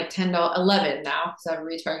spending like $11 now because I'm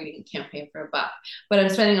retargeting a campaign for $1, but I'm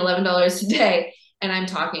spending $11 a day, and I'm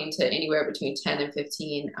talking to anywhere between 10 and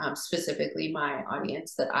 15, specifically my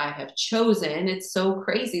audience that I have chosen. It's so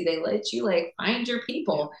crazy. They let you like find your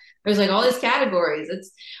people. There's like all these categories.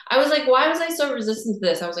 I was like, why was I so resistant to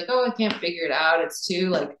this? I was like, oh, I can't figure it out. It's too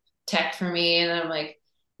like tech for me. And I'm like,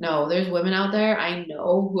 no, there's women out there I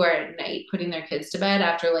know who are at night putting their kids to bed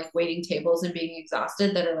after like waiting tables and being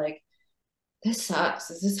exhausted that are like, this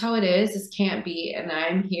sucks. Is this how it is? This can't be. And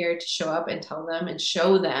I'm here to show up and tell them and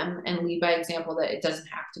show them and lead by example that it doesn't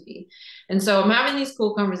have to be. And so I'm having these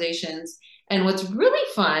cool conversations. And what's really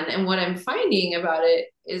fun and what I'm finding about it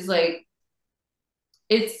is like,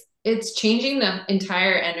 it's changing the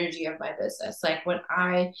entire energy of my business. Like when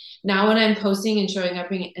I'm posting and showing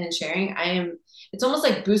up and sharing, it's almost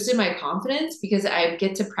like boosted my confidence because I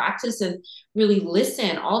get to practice and really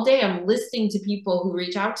listen all day. I'm listening to people who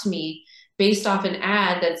reach out to me based off an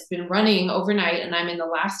ad that's been running overnight, and I'm in the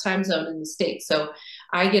last time zone in the States. So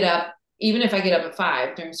I get up, even if I get up at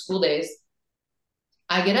 5 during school days,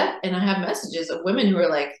 I get up and I have messages of women who are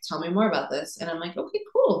like, tell me more about this. And I'm like, okay,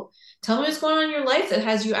 cool. Tell me what's going on in your life that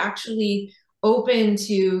has you actually open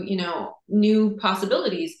to, new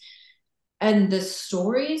possibilities. And the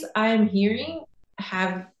stories I'm hearing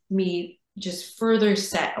have me just further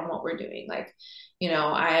set on what we're doing. Like,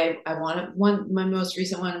 I my most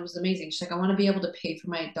recent one was amazing. She's like, I want to be able to pay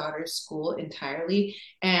for my daughter's school entirely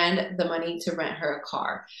and the money to rent her a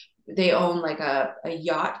car. They own like a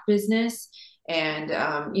yacht business, and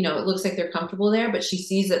it looks like they're comfortable there, but she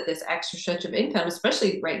sees that this extra stretch of income,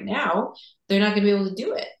 especially right now, they're not going to be able to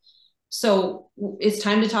do it. So it's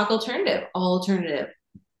time to talk all alternative.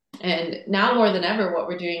 And now more than ever, what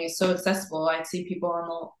we're doing is so accessible. I see people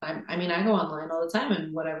I go online all the time,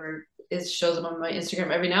 and whatever shows up on my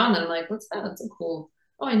Instagram every now and then. I'm like, what's that? That's a cool.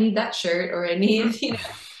 Oh, I need that shirt, or I need,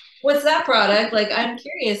 what's that product? Like, I'm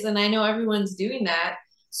curious, and I know everyone's doing that.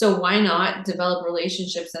 So why not develop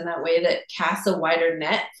relationships in that way that casts a wider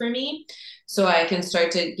net for me, so I can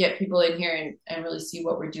start to get people in here and really see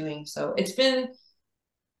what we're doing. So it's been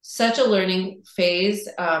such a learning phase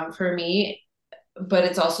for me. but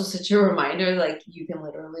it's also such a reminder, like you can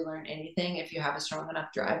literally learn anything if you have a strong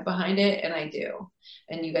enough drive behind it. And I do.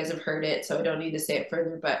 And you guys have heard it, so I don't need to say it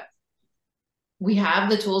further, but we have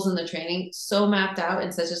the tools and the training so mapped out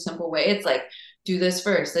in such a simple way. It's like, do this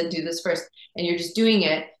first, then do this first. And you're just doing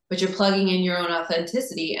it, but you're plugging in your own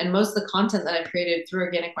authenticity. And most of the content that I've created through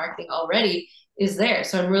organic marketing already is there.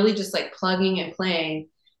 So I'm really just like plugging and playing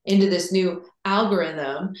into this new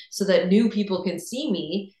algorithm so that new people can see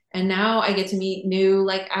me. And now I get to meet new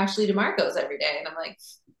like Ashley DeMarcos every day. And I'm like,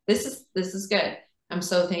 this is good. I'm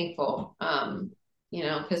so thankful.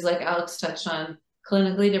 Because like Alex touched on,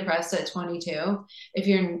 clinically depressed at 22. If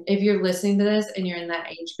you're listening to this and you're in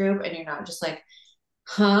that age group and you're not just like,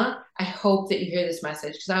 I hope that you hear this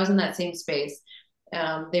message, because I was in that same space.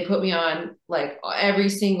 They put me on like every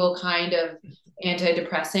single kind of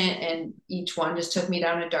antidepressant, and each one just took me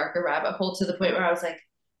down a darker rabbit hole to the point where I was like,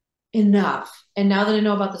 enough. And now that I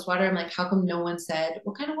know about this water, I'm like, how come no one said,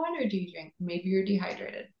 what kind of water do you drink? Maybe you're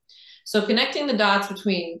dehydrated. So connecting the dots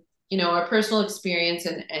between our personal experience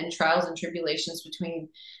and trials and tribulations between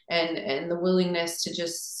and the willingness to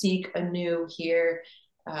just seek anew here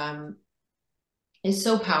is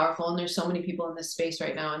so powerful. And there's so many people in this space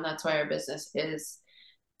right now, and that's why our business is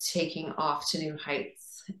taking off to new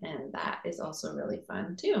heights. And that is also really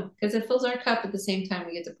fun too, because it fills our cup at the same time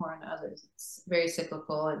we get to pour into others. It's very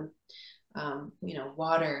cyclical, and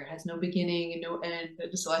water has no beginning and no end. I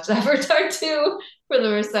just watched Avatar 2 for the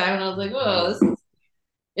first time, and I was like, whoa, this is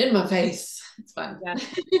in my face. It's fun. Yeah.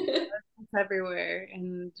 It's everywhere.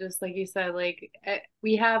 And just like you said, like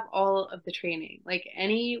we have all of the training, like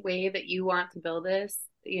any way that you want to build this,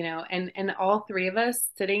 and all three of us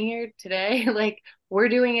sitting here today, like we're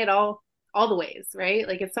doing it all the ways, right?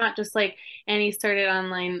 Like it's not just like Annie started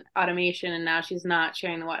online automation and now she's not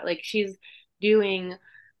sharing the water. Like she's doing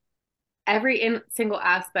every single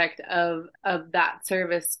aspect of that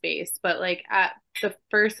service space, but like at the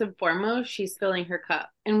first and foremost, she's filling her cup,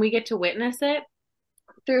 and we get to witness it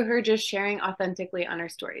through her just sharing authentically on her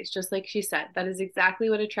stories. Just like she said, that is exactly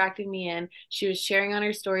what attracted me in. She was sharing on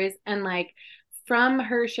her stories, and like from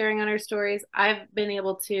her sharing on her stories, I've been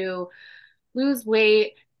able to lose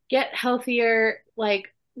weight, get healthier,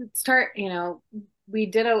 like start, we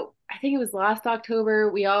did I think it was last October,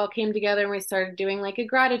 we all came together and we started doing like a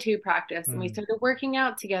gratitude practice, and we started working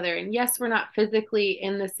out together. And yes, we're not physically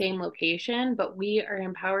in the same location, but we are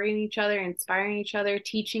empowering each other, inspiring each other,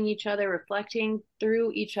 teaching each other, reflecting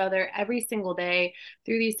through each other every single day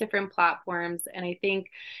through these different platforms. And I think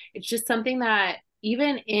it's just something that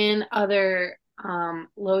even in other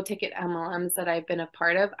low ticket MLMs that I've been a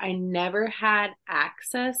part of, I never had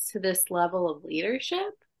access to this level of leadership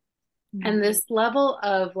and this level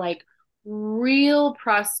of like real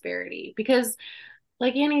prosperity, because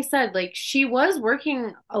like Annie said, like she was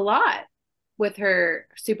working a lot with her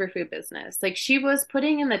superfood business. Like she was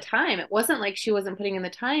putting in the time. It wasn't like she wasn't putting in the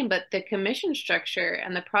time, but the commission structure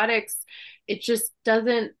and the products, it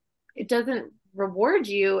doesn't reward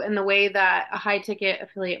you in the way that a high ticket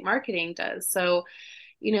affiliate marketing does. So,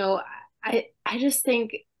 I just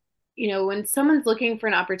think, when someone's looking for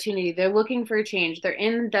an opportunity, they're looking for a change, they're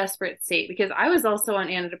in a desperate state, because I was also on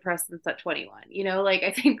antidepressants at 21, like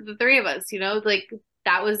I think the three of us, like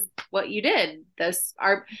that was what you did.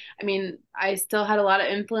 I still had a lot of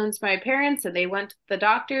influence from my parents, and they went to the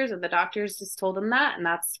doctors, and the doctors just told them that. And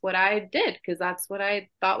that's what I did, because that's what I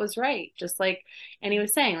thought was right. Just like Annie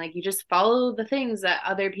was saying, like you just follow the things that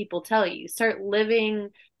other people tell you. You start living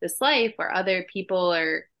this life where other people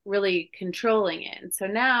are really controlling it. And so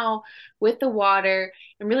now with the water,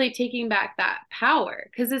 I'm really taking back that power,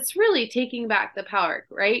 because it's really taking back the power,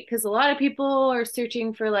 right? Because a lot of people are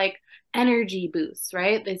searching for like energy boosts,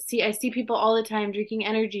 right? I see people all the time drinking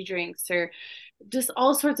energy drinks or just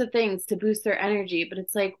all sorts of things to boost their energy. But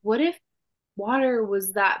it's like, what if water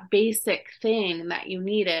was that basic thing that you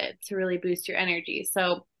needed to really boost your energy?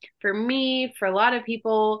 So for me, for a lot of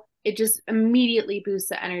people, it just immediately boosts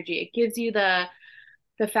the energy. It gives you the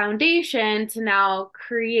foundation to now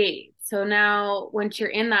create. So now once you're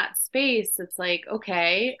in that space, it's like,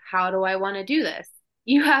 okay, how do I want to do this?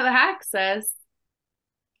 You have access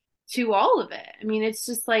to all of it. I mean, it's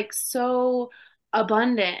just like so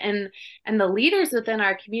abundant. And the leaders within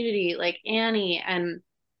our community, like Annie and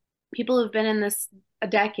people who've been in this a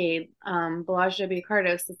decade, Balaji W.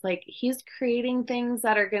 Cardos, it's like he's creating things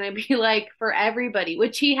that are going to be like for everybody,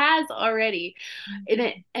 which he has already.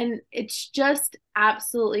 And it's just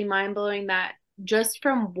absolutely mind-blowing that just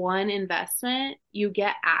from one investment, you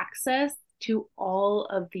get access to all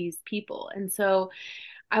of these people. And so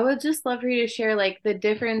I would just love for you to share like the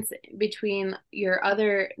difference between your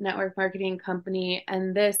other network marketing company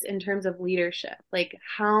and this in terms of leadership, like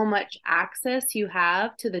how much access you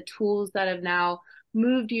have to the tools that have now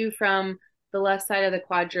moved you from the left side of the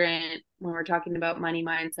quadrant when we're talking about money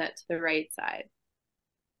mindset to the right side.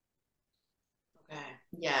 Okay.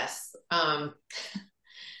 Yes.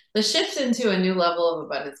 The shift into a new level of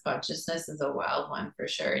abundance consciousness is a wild one for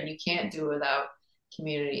sure. And you can't do it without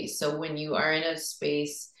community. So when you are in a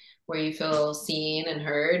space where you feel seen and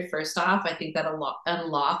heard, first off, I think that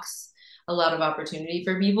unlocks a lot of opportunity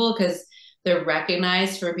for people because they're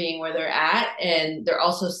recognized for being where they're at and they're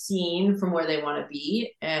also seen from where they want to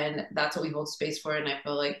be. And that's what we hold space for. And I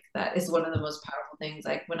feel like that is one of the most powerful things.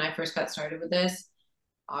 Like when I first got started with this,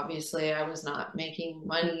 obviously I was not making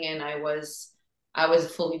money and I was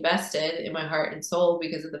fully vested in my heart and soul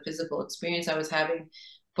because of the physical experience I was having.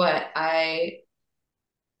 But I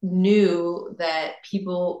knew that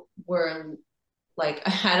people were like, I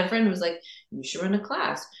had a friend who was like, you should run a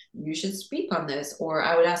class, you should speak on this. Or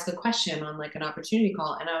I would ask a question on like an opportunity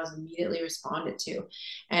call and I was immediately responded to.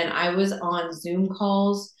 And I was on Zoom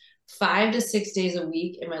calls 5 to 6 days a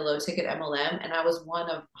week in my low ticket MLM. And I was one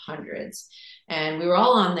of hundreds. And we were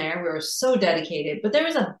all on there. We were so dedicated, but there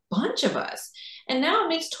was a bunch of us. And now it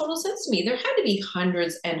makes total sense to me. There had to be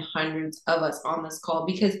hundreds and hundreds of us on this call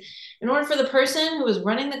because in order for the person who was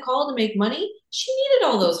running the call to make money, she needed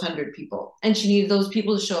all those 100 people. And she needed those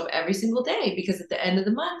people to show up every single day because at the end of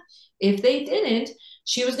the month, if they didn't,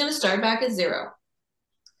 she was going to start back at zero.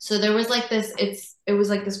 So there was like this, it was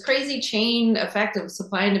like this crazy chain effect of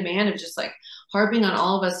supply and demand of just like harping on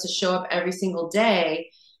all of us to show up every single day,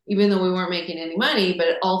 even though we weren't making any money, but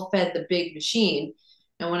it all fed the big machine.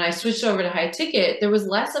 And when I switched over to high ticket, there was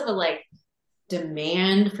less of a like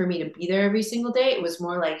demand for me to be there every single day. It was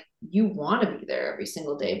more like you want to be there every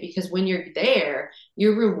single day because when you're there,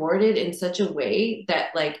 you're rewarded in such a way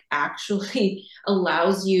that like actually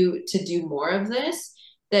allows you to do more of this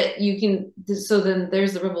that you can. So then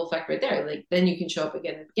there's the ripple effect right there. Like then you can show up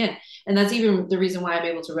again and again. And that's even the reason why I'm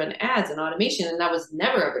able to run ads and automation. And that was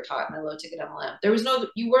never ever taught in my low ticket MLM. There was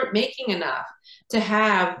you weren't making enough to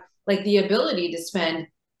have like the ability to spend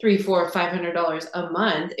 $300, $400, $500 a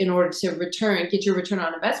month in order to get your return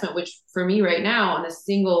on investment, which for me right now on a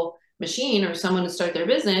single machine or someone to start their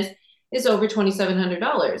business is over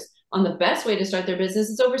 $2,700. On the best way to start their business,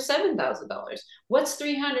 it's over $7,000. What's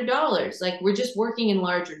 $300? Like we're just working in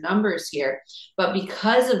larger numbers here. But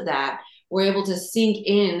because of that, we're able to sink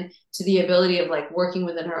in to the ability of like working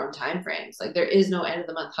within our own time frames. Like there is no end of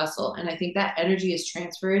the month hustle. And I think that energy is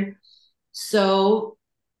transferred so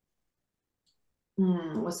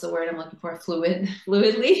what's the word I'm looking for?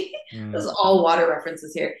 Fluidly. This is all water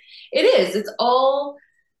references here. It is.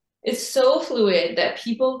 It's so fluid that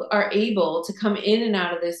people are able to come in and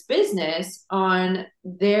out of this business on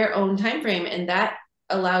their own time frame. And that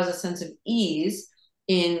allows a sense of ease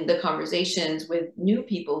in the conversations with new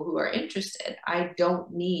people who are interested. I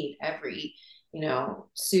don't need every,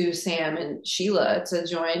 Sue, Sam, and Sheila to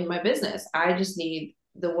join my business. I just need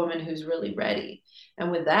the woman who's really ready.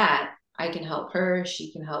 And with that, I can help her.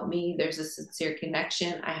 She can help me. There's a sincere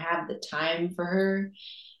connection. I have the time for her.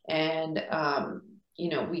 And,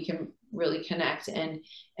 we can really connect and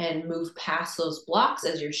move past those blocks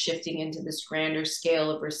as you're shifting into this grander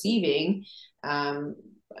scale of receiving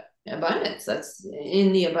abundance. That's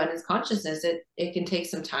in the abundance consciousness. It can take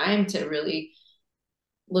some time to really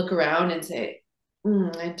look around and say,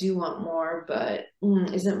 I do want more, but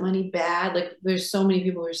isn't money bad? Like there's so many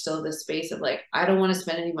people who are still in this space of like, I don't want to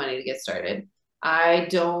spend any money to get started. I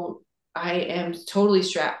am totally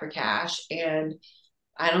strapped for cash and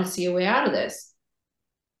I don't see a way out of this.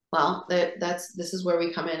 Well, this is where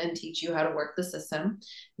we come in and teach you how to work the system,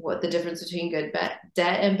 what the difference between good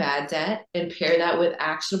debt and bad debt, and pair that with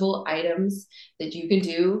actionable items that you can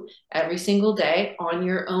do every single day on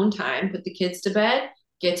your own time. Put the kids to bed,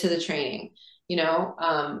 get to the training.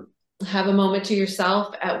 Have a moment to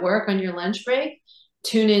yourself at work on your lunch break,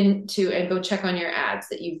 tune in to and go check on your ads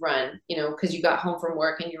that you've run, because you got home from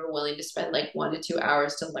work and you were willing to spend like 1 to 2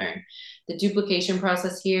 hours to learn. The duplication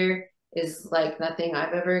process here is like nothing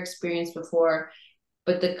I've ever experienced before.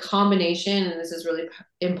 But the combination, and this is really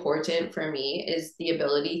important for me, is the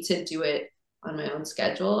ability to do it on my own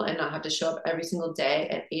schedule and not have to show up every single day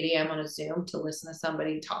at 8 a.m. on a Zoom to listen to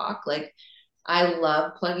somebody talk. Like I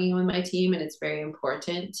love plugging in with my team and it's very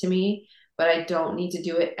important to me, but I don't need to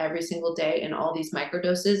do it every single day in all these micro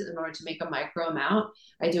doses in order to make a micro amount.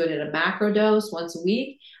 I do it at a macro dose once a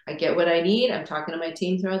week. I get what I need. I'm talking to my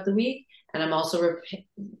team throughout the week. And I'm also,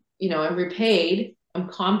 I'm repaid. I'm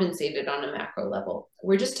compensated on a macro level.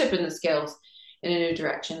 We're just tipping the scales in a new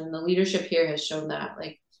direction. And the leadership here has shown that.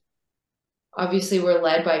 Like, obviously we're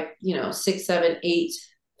led by, 6, 7, 8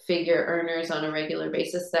 figure earners on a regular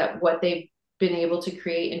basis, that what they've been able to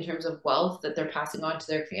create in terms of wealth that they're passing on to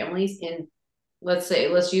their families in, let's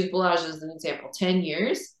use Bellagio as an example, 10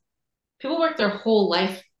 years. People work their whole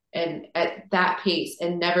life and at that pace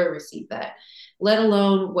and never receive that, let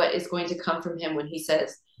alone what is going to come from him when he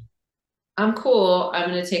says, I'm cool, I'm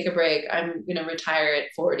going to take a break, I'm going to retire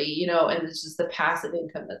at 40, and it's just the passive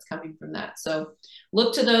income that's coming from that. So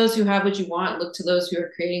look to those who have what you want, look to those who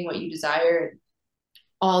are creating what you desire, and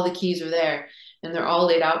all the keys are there and they're all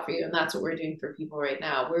laid out for you. And that's what we're doing for people right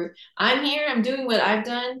now. I'm here, I'm doing what I've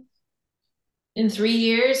done in 3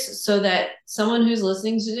 years so that someone who's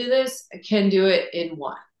listening to do this can do it in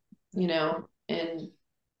one, and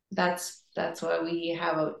that's why we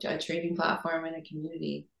have a training platform and a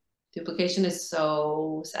community. Duplication is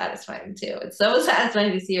so satisfying too. It's so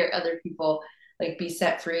satisfying to see other people like be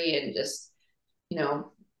set free and just,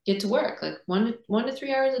 get to work. Like 1 to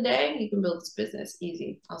 3 hours a day, you can build this business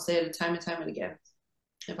easy. I'll say it time and time and again.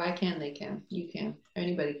 If I can, they can. You can.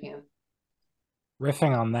 Anybody can.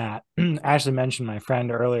 Riffing on that, Ashley mentioned my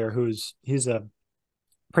friend earlier, he's a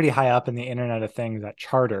pretty high up in the Internet of Things at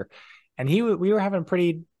Charter, and we were having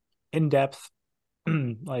pretty in-depth,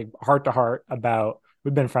 like heart to heart about.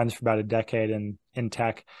 We've been friends for about a decade in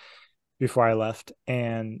tech before I left,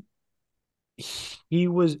 and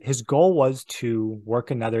his goal was to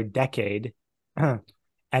work another decade and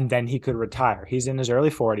then he could retire. He's in his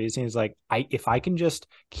early 40s and he's like, if I can just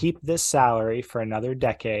keep this salary for another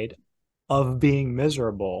decade of being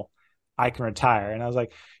miserable, I can retire. And I was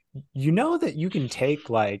like, that you can take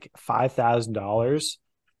like $5,000,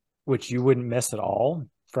 which you wouldn't miss at all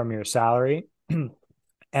from your salary,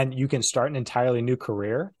 and you can start an entirely new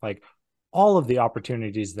career. Like all of the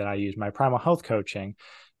opportunities that I use, my Primal Health coaching,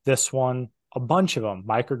 this one, a bunch of them,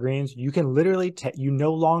 microgreens, you can literally, you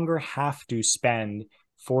no longer have to spend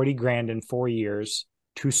 40 grand in 4 years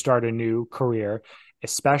to start a new career,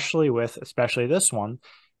 especially this one.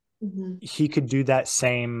 Mm-hmm. He could do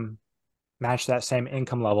match that same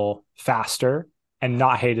income level faster and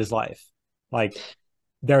not hate his life. Like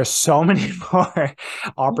there are so many more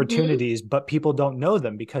opportunities, but people don't know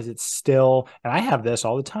them because it's still, and I have this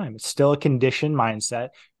all the time, it's still a conditioned mindset,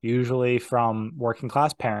 usually from working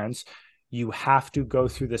class parents. You have to go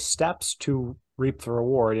through the steps to reap the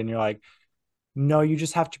reward. And you're like, no, you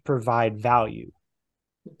just have to provide value.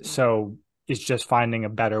 Mm-hmm. So it's just finding a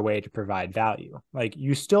better way to provide value. Like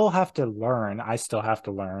you still have to learn. I still have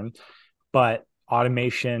to learn, but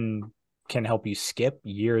automation can help you skip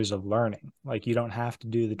years of learning. Like you don't have to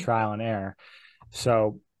do the trial and error.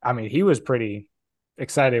 So, I mean, he was pretty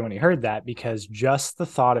excited when he heard that, because just the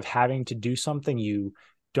thought of having to do something you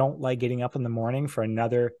don't like getting up in the morning for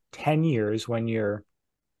another 10 years when you're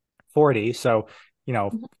 40. So,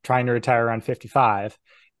 mm-hmm. trying to retire around 55.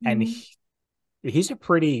 Mm-hmm. And he's a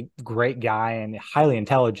pretty great guy and highly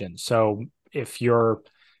intelligent. So if you're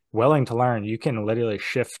willing to learn, you can literally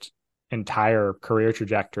shift entire career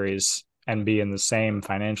trajectories and be in the same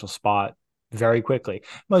financial spot very quickly.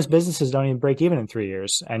 Most businesses don't even break even in 3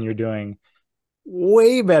 years, and you're doing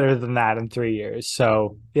way better than that in 3 years.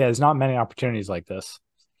 So yeah, there's not many opportunities like this.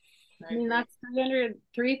 I mean, that's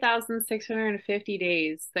 3,650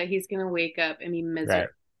 days that he's going to wake up and be miserable. Right.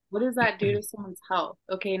 What does that do to someone's health?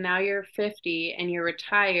 Okay, now you're 50 and you're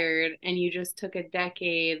retired and you just took a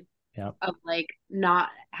decade of like not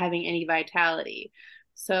having any vitality.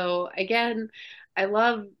 So again, I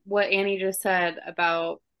love what Annie just said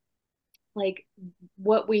about like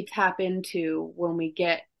what we tap into when we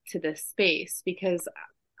get to this space, because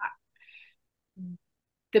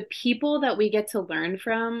the people that we get to learn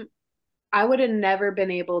from, I would have never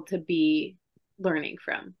been able to be learning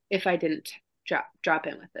from if I didn't drop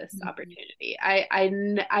in with this opportunity. I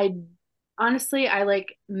honestly, I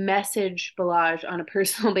like message Balazs on a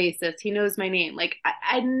personal basis. He knows my name. Like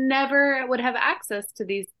I never would have access to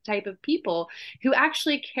these type of people who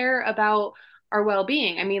actually care about our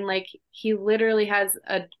well-being. I mean, like he literally has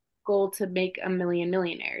a goal to make 1 million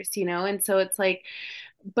millionaires, And so it's like,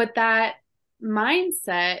 but that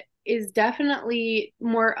mindset is definitely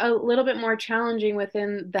a little bit more challenging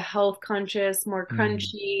within the health conscious, more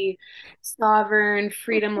crunchy, sovereign,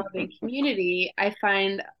 freedom loving community. I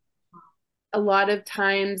find a lot of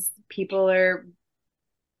times people are,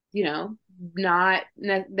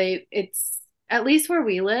 it's at least where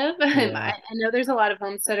we live. Yeah. I know there's a lot of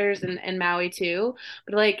homesteaders in Maui too,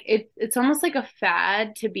 but like it's almost like a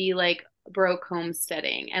fad to be like broke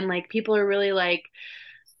homesteading, and like people are really like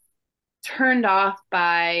turned off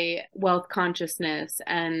by wealth consciousness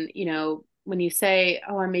and when you say,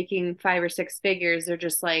 oh, I'm making 5 or 6 figures, they're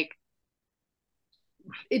just like,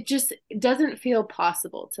 it just doesn't feel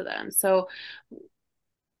possible to them. So,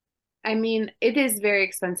 I mean, it is very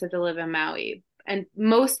expensive to live in Maui. And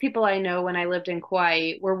most people I know when I lived in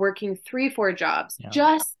Kauai were working 3, 4 jobs Yeah.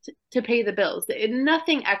 just to pay the bills.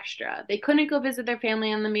 Nothing extra. They couldn't go visit their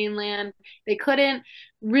family on the mainland. They couldn't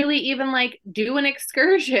really even like do an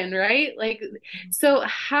excursion, right? Like, so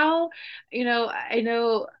how, I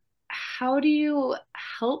know, how do you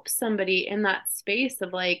help somebody in that space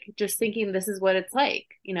of like just thinking this is what it's like,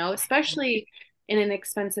 especially in an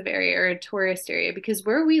expensive area or a tourist area? Because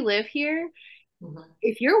where we live here,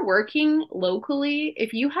 if you're working locally,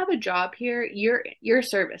 if you have a job here, you're a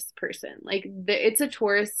service person. Like it's a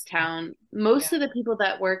tourist town. Most of the people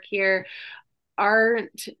that work here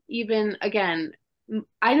aren't even, again,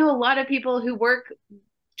 I know a lot of people who work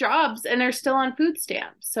jobs and they're still on food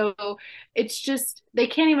stamps. So it's just they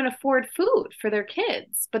can't even afford food for their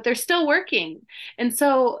kids, but they're still working. And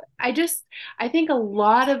so I think a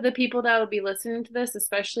lot of the people that will be listening to this,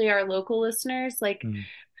 especially our local listeners, like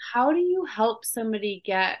how do you help somebody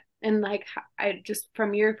get, and like I just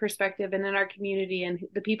from your perspective and in our community and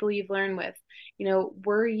the people you've learned with,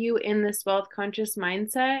 were you in this wealth conscious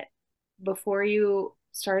mindset before you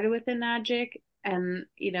started with Enagic? And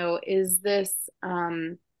is this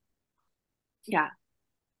yeah,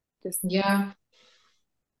 yeah,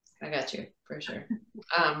 I got you for sure.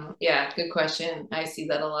 Yeah, good question. I see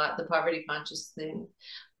that a lot. The poverty consciousness.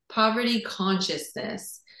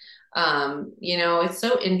 It's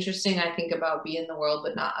so interesting. I think about be in the world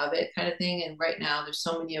but not of it kind of thing. And right now there's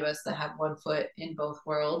so many of us that have one foot in both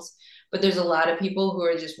worlds, but there's a lot of people who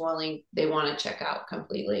are just they want to check out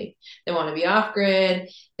completely. They want to be off grid.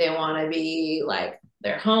 They want to be like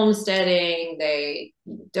they're homesteading. They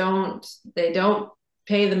don't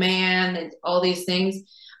pay the man and all these things.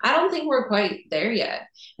 I don't think we're quite there yet.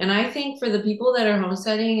 And I think for the people that are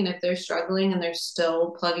homesteading, and if they're struggling and they're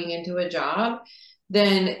still plugging into a job,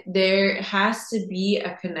 then there has to be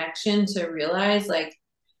a connection to realize, like,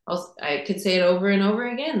 I could say it over and over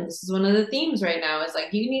again. This is one of the themes right now is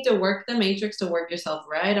like, you need to work the matrix to work yourself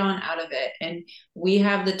right on out of it. And we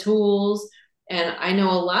have the tools. And I know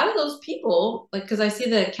a lot of those people, like, because I see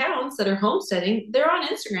the accounts that are homesteading, they're on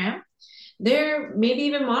Instagram. They're maybe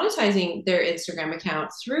even monetizing their Instagram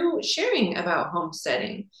account through sharing about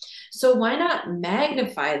homesteading. So why not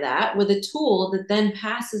magnify that with a tool that then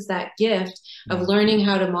passes that gift of learning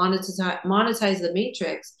how to monetize the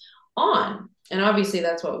matrix on? And obviously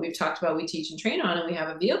that's what we've talked about. We teach and train on, and we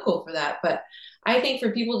have a vehicle for that. But I think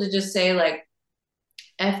for people to just say like,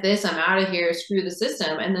 F this, I'm out of here, screw the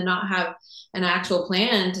system, and then not have an actual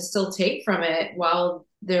plan to still take from it while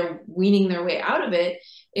they're weaning their way out of it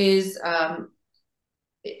is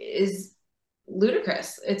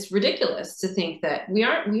ludicrous. It's ridiculous to think that we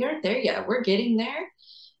aren't there yet. We're getting there.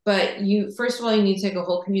 But first of all, you need to take a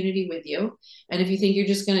whole community with you. And if you think you're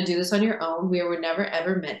just going to do this on your own, we were never,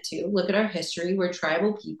 ever meant to. Look at our history. We're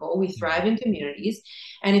tribal people. We thrive in communities.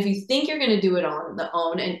 And if you think you're going to do it on your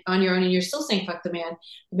own, and you're still saying, fuck the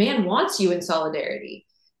man wants you in solidarity.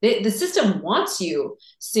 The system wants you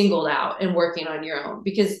singled out and working on your own,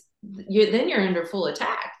 because then you're under full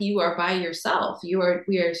attack. You are by yourself. We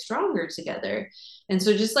are stronger together. And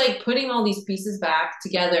so just like putting all these pieces back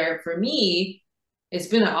together, for me, it's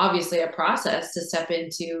been obviously a process to step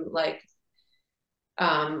into, like,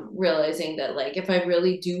 realizing that, like, if I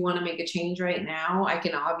really do want to make a change right now, I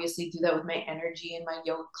can obviously do that with my energy and my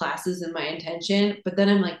yoga classes and my intention. But then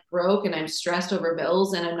I'm like broke and I'm stressed over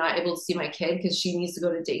bills and I'm not able to see my kid because she needs to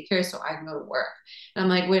go to daycare so I can go to work. And I'm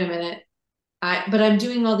like, wait a minute. But I'm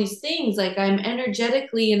doing all these things. Like, I'm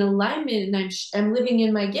energetically in alignment and I'm living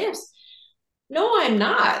in my gifts. No, I'm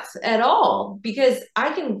not at all, because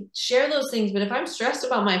I can share those things. But if I'm stressed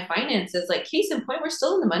about my finances, like, case in point, we're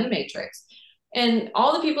still in the money matrix. And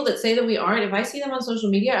all the people that say that we aren't, if I see them on social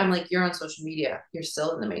media, I'm like, you're on social media. You're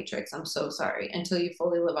still in the matrix. I'm so sorry, until you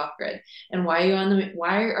fully live off grid. And why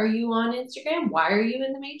are you on Instagram? Why are you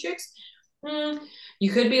in the matrix?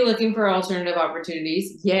 You could be looking for alternative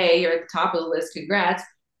opportunities. Yay, you're at the top of the list. Congrats.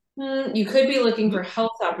 You could be looking for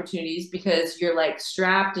health opportunities because you're like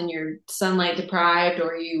strapped and you're sunlight deprived,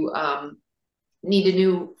 or you need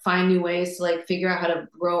to find new ways to like figure out how to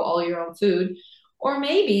grow all your own food. Or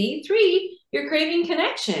maybe 3, you're craving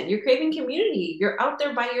connection, you're craving community, you're out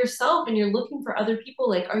there by yourself and you're looking for other people.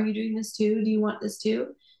 Like, are you doing this too? Do you want this too?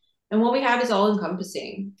 And what we have is all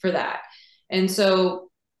encompassing for that. And so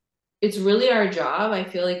it's really our job. I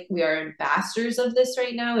feel like we are ambassadors of this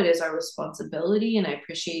right now. It is our responsibility. And I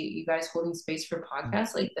appreciate you guys holding space for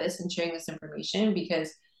podcasts like this and sharing this information,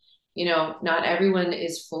 because you know, not everyone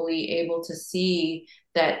is fully able to see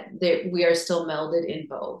that we are still melded in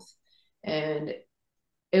both. And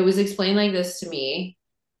it was explained like this to me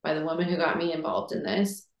by the woman who got me involved in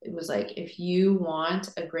this. It was like, if you want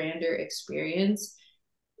a grander experience,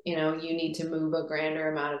 you know, you need to move a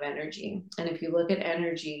grander amount of energy. And if you look at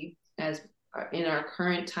energy as in our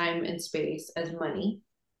current time and space as money,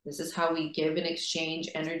 this is how we give and exchange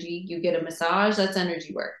energy. You get a massage, that's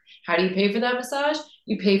energy work. How do you pay for that massage?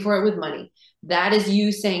 You pay for it with money. That is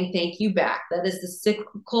you saying thank you back. That is the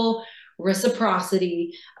cyclical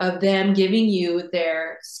reciprocity of them giving you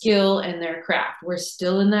their skill and their craft. We're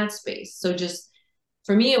still in that space. So just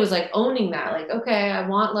for me, it was like owning that, like, okay, I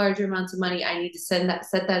want larger amounts of money. I need to set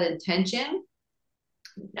that intention.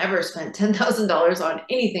 Never spent $10,000 on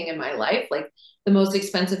anything in my life. Like the most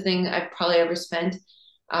expensive thing I've probably ever spent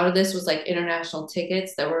out of this was like international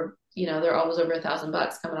tickets that were, you know, they're always over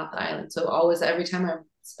 $1,000 coming off the island. So always, every time I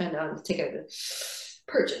spend on the ticket, I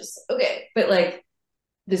purchase. Okay. But like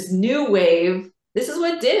this new wave, this is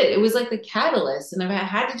what did it. It was like the catalyst. And if I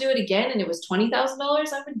had to do it again and it was $20,000,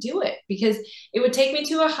 I would do it because it would take me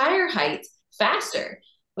to a higher height faster.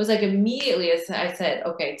 It was like immediately I said,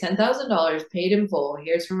 okay, $10,000 paid in full.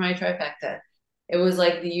 Here's for my trifecta. It was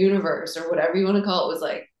like the universe or whatever you want to call it was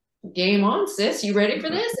like, game on, sis. You ready for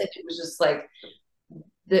this? And it was just like,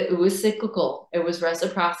 it was cyclical. It was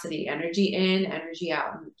reciprocity, energy in, energy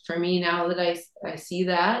out. And for me, now that I see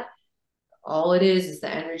that, all it is the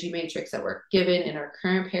energy matrix that we're given in our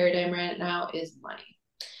current paradigm right now is money.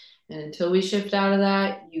 And until we shift out of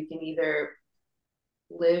that, you can either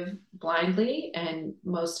live blindly, and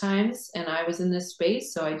most times, and I was in this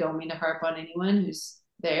space, so I don't mean to harp on anyone who's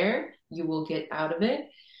there, you will get out of it.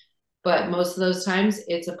 But most of those times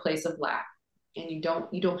it's a place of lack and you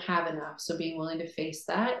don't have enough. So being willing to face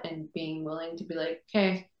that and being willing to be like,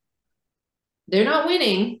 okay, they're not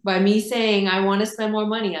winning by me saying I want to spend more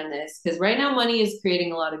money on this, because right now money is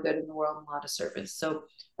creating a lot of good in the world and a lot of service. So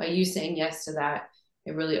by you saying yes to that,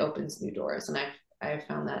 it really opens new doors. And I've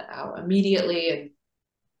found that out immediately.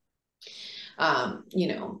 And you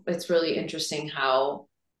know, it's really interesting how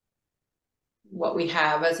what we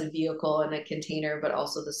have as a vehicle and a container, but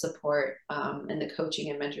also the support and the coaching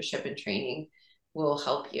and mentorship and training will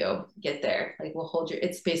help you get there. Like we'll hold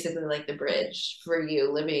it's basically like the bridge for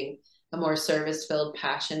you living a more service-filled,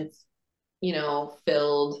 passion, you know,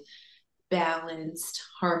 filled, balanced,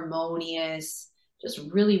 harmonious, just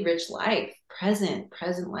really rich life, present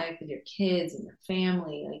life with your kids and your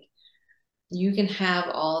family. Like you can have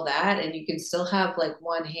all that and you can still have like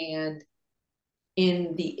one hand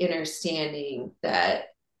in the understanding that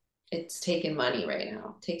it's taking money right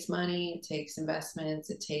now. It takes money, it takes investments,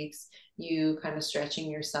 it takes you kind of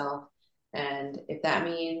stretching yourself. And if that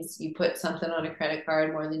means you put something on a credit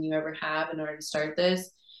card more than you ever have in order to start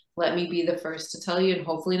this, let me be the first to tell you, and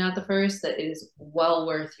hopefully not the first, that it is well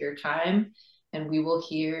worth your time. And we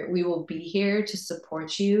will be here to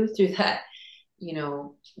support you through that, you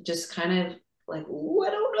know, just kind of like, ooh, I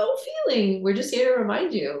don't know feeling. We're just here to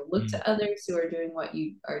remind you, look to others who are doing what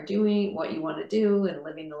you are doing, what you want to do, and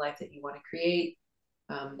living the life that you want to create.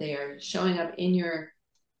 They are showing up in your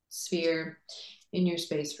sphere, in your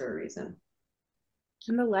space for a reason.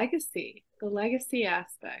 And the legacy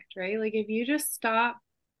aspect, right? Like if you just stop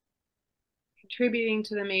contributing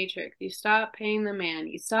to the matrix, you stop paying the man,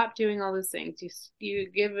 you stop doing all those things,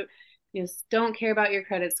 you don't care about your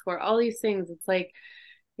credit score, all these things. It's like,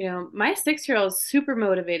 you know, my 6-year-old is super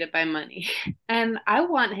motivated by money and I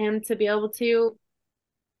want him to be able to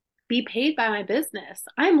be paid by my business.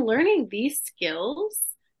 I'm learning these skills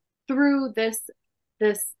through this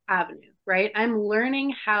avenue, right? I'm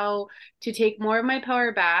learning how to take more of my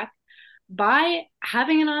power back by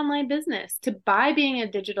having an online business, by being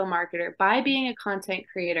a digital marketer, by being a content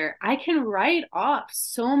creator. I can write off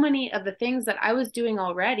so many of the things that I was doing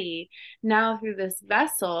already now through this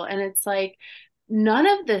vessel. And it's like, none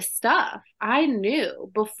of this stuff I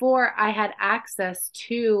knew before I had access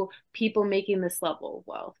to people making this level of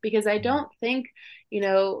wealth, because I don't think, you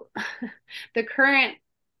know, the current,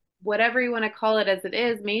 whatever you want to call it as it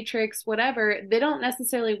is, matrix, whatever, they don't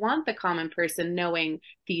necessarily want the common person knowing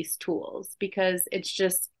these tools, because it's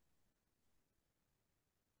just,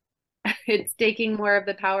 it's taking more of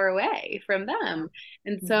the power away from them.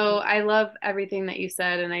 And so I love everything that you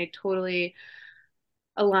said, and I totally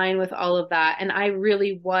align with all of that. And I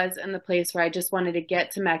really was in the place where I just wanted to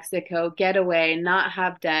get to Mexico, get away, not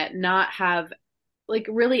have debt, not have like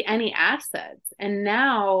really any assets. And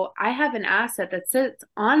now I have an asset that sits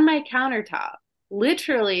on my countertop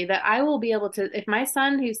literally that I will be able to, if my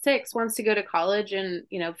son who's 6 wants to go to college in,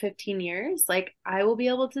 15 years, like I will be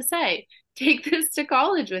able to say, take this to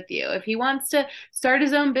college with you. If he wants to start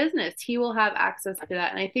his own business, he will have access to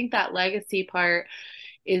that. And I think that legacy part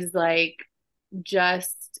is like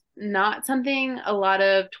just not something a lot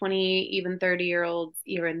of 20, even 30-year-olds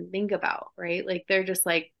even think about, right? Like they're just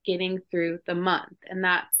like getting through the month. And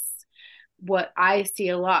that's what I see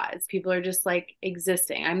a lot is people are just like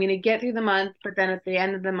existing. I'm going to get through the month, but then at the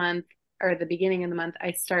end of the month or the beginning of the month,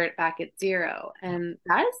 I start back at zero. And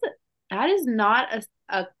that is not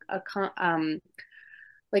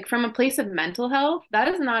like from a place of mental health, that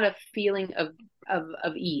is not a feeling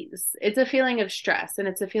of ease. It's a feeling of stress, and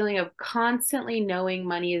it's a feeling of constantly knowing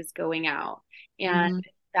money is going out. And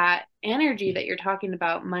that energy that you're talking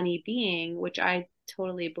about money being, which I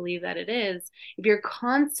totally believe that it is, if you're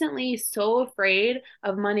constantly so afraid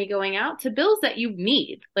of money going out to bills that you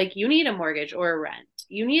need, like you need a mortgage or a rent,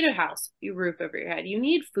 you need a house, you roof over your head, you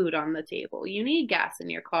need food on the table, you need gas in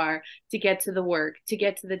your car to get to the work, to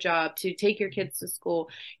get to the job, to take your kids to school,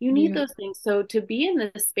 you need those things. So to be in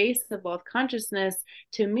this space of wealth consciousness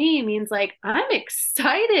to me means like I'm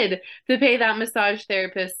excited to pay that massage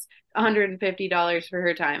therapist $150 for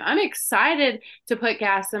her time. I'm excited to put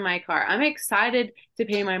gas in my car. I'm excited to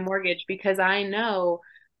pay my mortgage because I know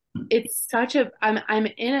it's such a I'm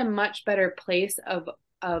in a much better place of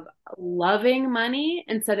loving money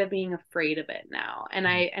instead of being afraid of it now. And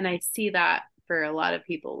I see that for a lot of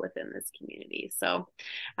people within this community. So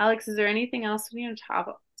Alex, is there anything else we need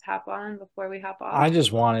to tap on before we hop off? I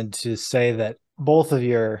just wanted to say that both of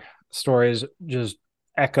your stories just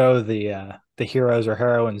echo the heroes or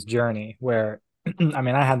heroines journey where I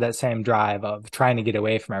mean, I had that same drive of trying to get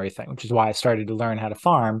away from everything, which is why I started to learn how to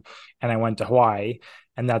farm and I went to Hawaii.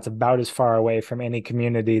 And that's about as far away from any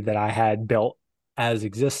community that I had built as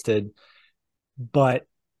existed. But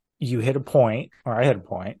you hit a point, or I hit a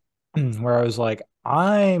point, where I was like,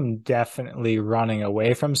 I'm definitely running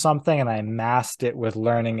away from something, and I masked it with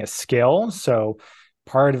learning a skill. So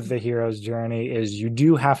part of the hero's journey is you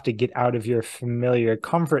do have to get out of your familiar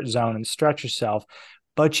comfort zone and stretch yourself,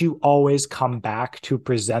 but you always come back to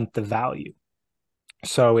present the value.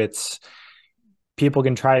 So it's people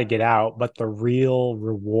can try to get out, but the real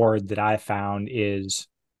reward that I found is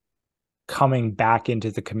coming back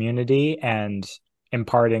into the community and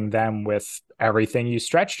imparting them with everything you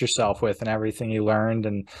stretched yourself with and everything you learned,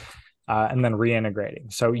 and then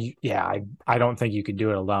reintegrating. So I don't think you could do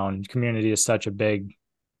it alone. Community is such a big,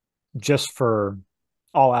 just for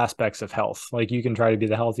all aspects of health. Like you can try to be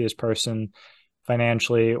the healthiest person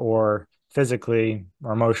financially or physically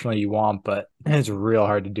or emotionally you want, but it's real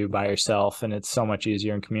hard to do by yourself, and it's so much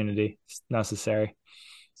easier in community. It's necessary.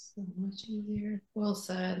 So much easier. Well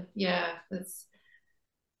said. Yeah,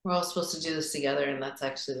 we're all supposed to do this together, and that's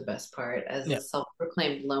actually the best part. As a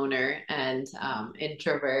self-proclaimed loner and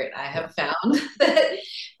introvert, I have found that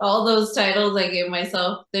all those titles I gave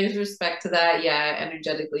myself, there's respect to that. Yeah,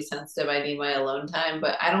 energetically sensitive, I need my alone time,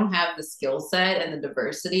 but I don't have the skill set and the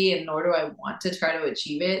diversity, and nor do I want to try to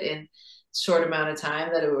achieve it in short amount of time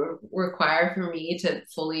that it would require for me to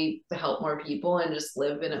fully help more people and just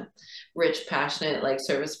live in a rich, passionate, like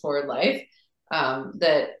service forward life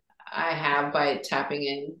that I have by tapping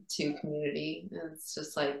into community. And it's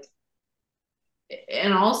just like,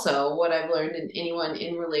 and also what I've learned in anyone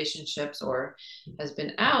in relationships or has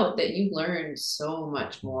been out, that you learn so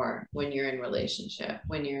much more when you're in relationship,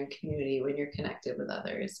 when you're in community, when you're connected with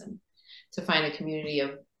others, and to find a community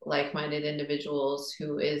of like-minded individuals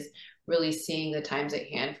who is really seeing the times at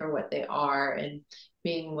hand for what they are and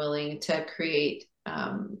being willing to create,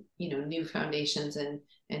 new foundations and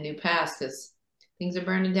new paths, because things are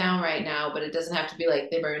burning down right now, but it doesn't have to be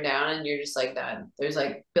like they burn down and you're just like done. There's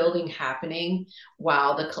like building happening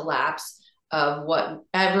while the collapse of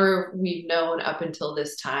whatever we've known up until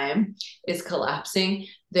this time is collapsing.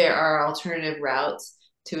 There are alternative routes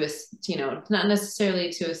to, not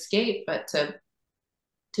necessarily to escape, but to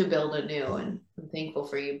build anew. And I'm thankful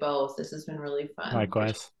for you both. This has been really fun.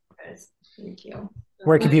 Likewise. Thank you.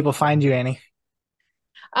 Where can people find you, Annie?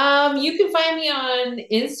 You can find me on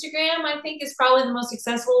Instagram, I think is probably the most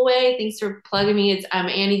accessible way. Thanks for plugging me. I'm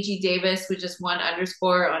Annie G. Davis with just 1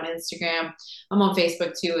 underscore on Instagram. I'm on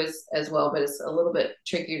Facebook too as well, but it's a little bit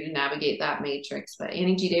trickier to navigate that matrix. But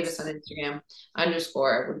Annie G. Davis on Instagram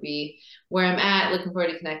underscore would be where I'm at. Looking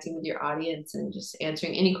forward to connecting with your audience and just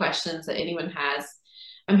answering any questions that anyone has.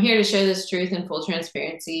 I'm here to share this truth in full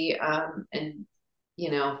transparency, and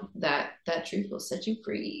that truth will set you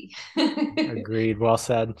free. Agreed. Well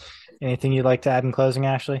said. Anything you'd like to add in closing,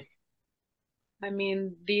 Ashley? I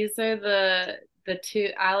mean, these are the the two,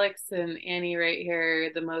 Alex and Annie right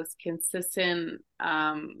here, the most consistent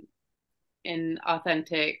and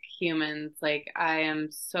authentic humans. Like, I am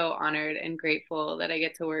so honored and grateful that I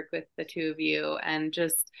get to work with the two of you, and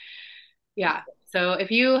just, yeah. So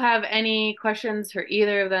if you have any questions for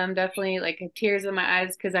either of them, definitely, like, tears in my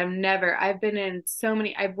eyes, because I've been in so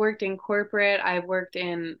many, I've worked in corporate, I've worked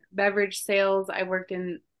in beverage sales, I've worked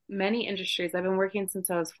in many industries. I've been working since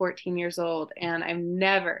I was 14 years old, and I've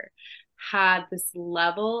never had this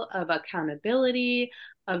level of accountability,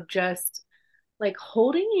 of just like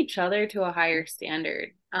holding each other to a higher standard.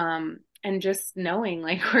 And just knowing,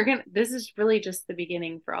 like, this is really just the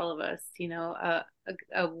beginning for all of us.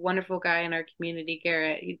 A wonderful guy in our community,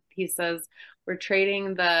 Garrett, he says we're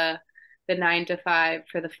trading the 9 to 5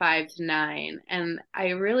 for the 5 to 9. And I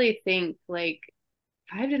really think, like,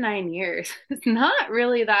 5 to 9 years is not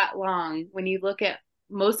really that long when you look at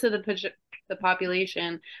most of the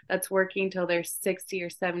population that's working till they're 60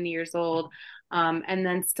 or 70 years old, and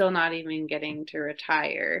then still not even getting to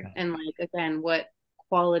retire. And, like, again, what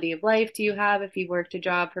quality of life do you have if you worked a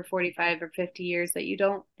job for 45 or 50 years that you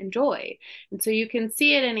don't enjoy? And so you can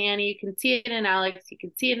see it in Annie, you can see it in Alex, you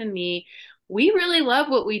can see it in me. We really love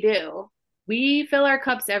what we do. We fill our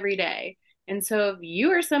cups every day. And so if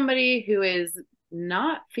you are somebody who is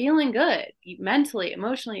not feeling good mentally,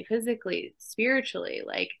 emotionally, physically, spiritually,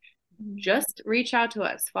 like, just reach out to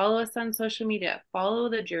us, follow us on social media, follow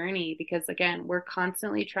the journey, because again, we're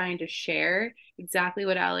constantly trying to share exactly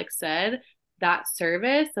what Alex said, that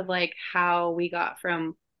service of, like, how we got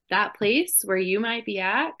from that place where you might be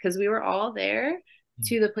at, because we were all there,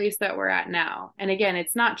 to the place that we're at now. And again,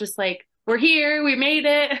 it's not just like, we're here, we made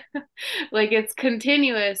it. Like, it's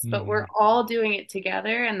continuous, but we're all doing it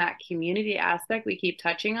together. And that community aspect we keep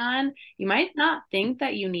touching on, you might not think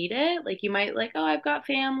that you need it. Like, you might, like, oh, I've got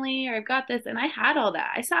family, or I've got this. And I had all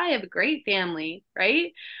that. I saw I have a great family,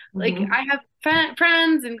 right? Like, I have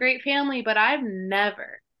friends and great family, but I've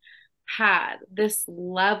never had this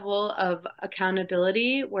level of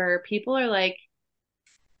accountability where people are, like,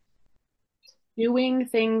 doing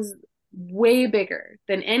things way bigger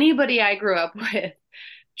than anybody I grew up with,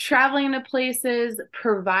 traveling to places,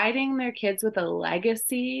 providing their kids with a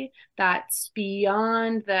legacy that's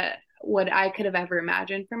beyond what I could have ever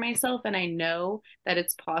imagined for myself. And I know that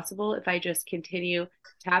it's possible if I just continue,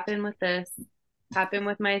 tap in with this, tap in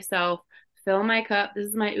with myself, fill my cup. This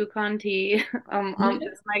is my Ukon tea. This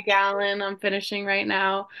is my gallon I'm finishing right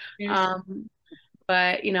now.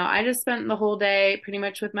 But I just spent the whole day pretty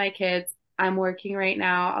much with my kids. I'm working right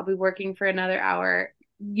now. I'll be working for another hour.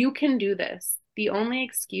 You can do this. The only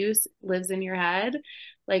excuse lives in your head.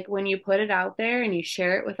 Like, when you put it out there and you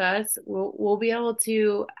share it with us, we'll be able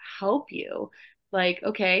to help you. Like,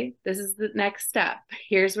 okay, this is the next step.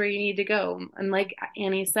 Here's where you need to go. And like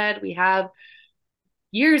Annie said, we have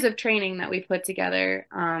years of training that we put together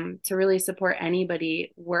to really support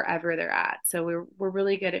anybody wherever they're at. So we're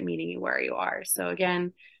really good at meeting you where you are. So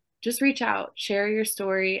again, just reach out, share your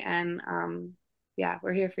story, and yeah,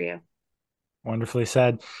 we're here for you. Wonderfully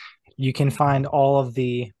said. You can find all of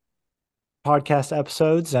the podcast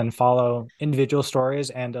episodes and follow individual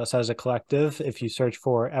stories and us as a collective if you search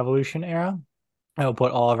for Evolution Era. I'll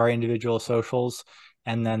put all of our individual socials,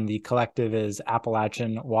 and then the collective is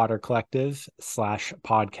Appalachian Water Collective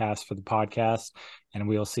 /podcast for the podcast. And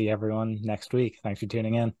we'll see everyone next week. Thanks for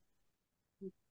tuning in.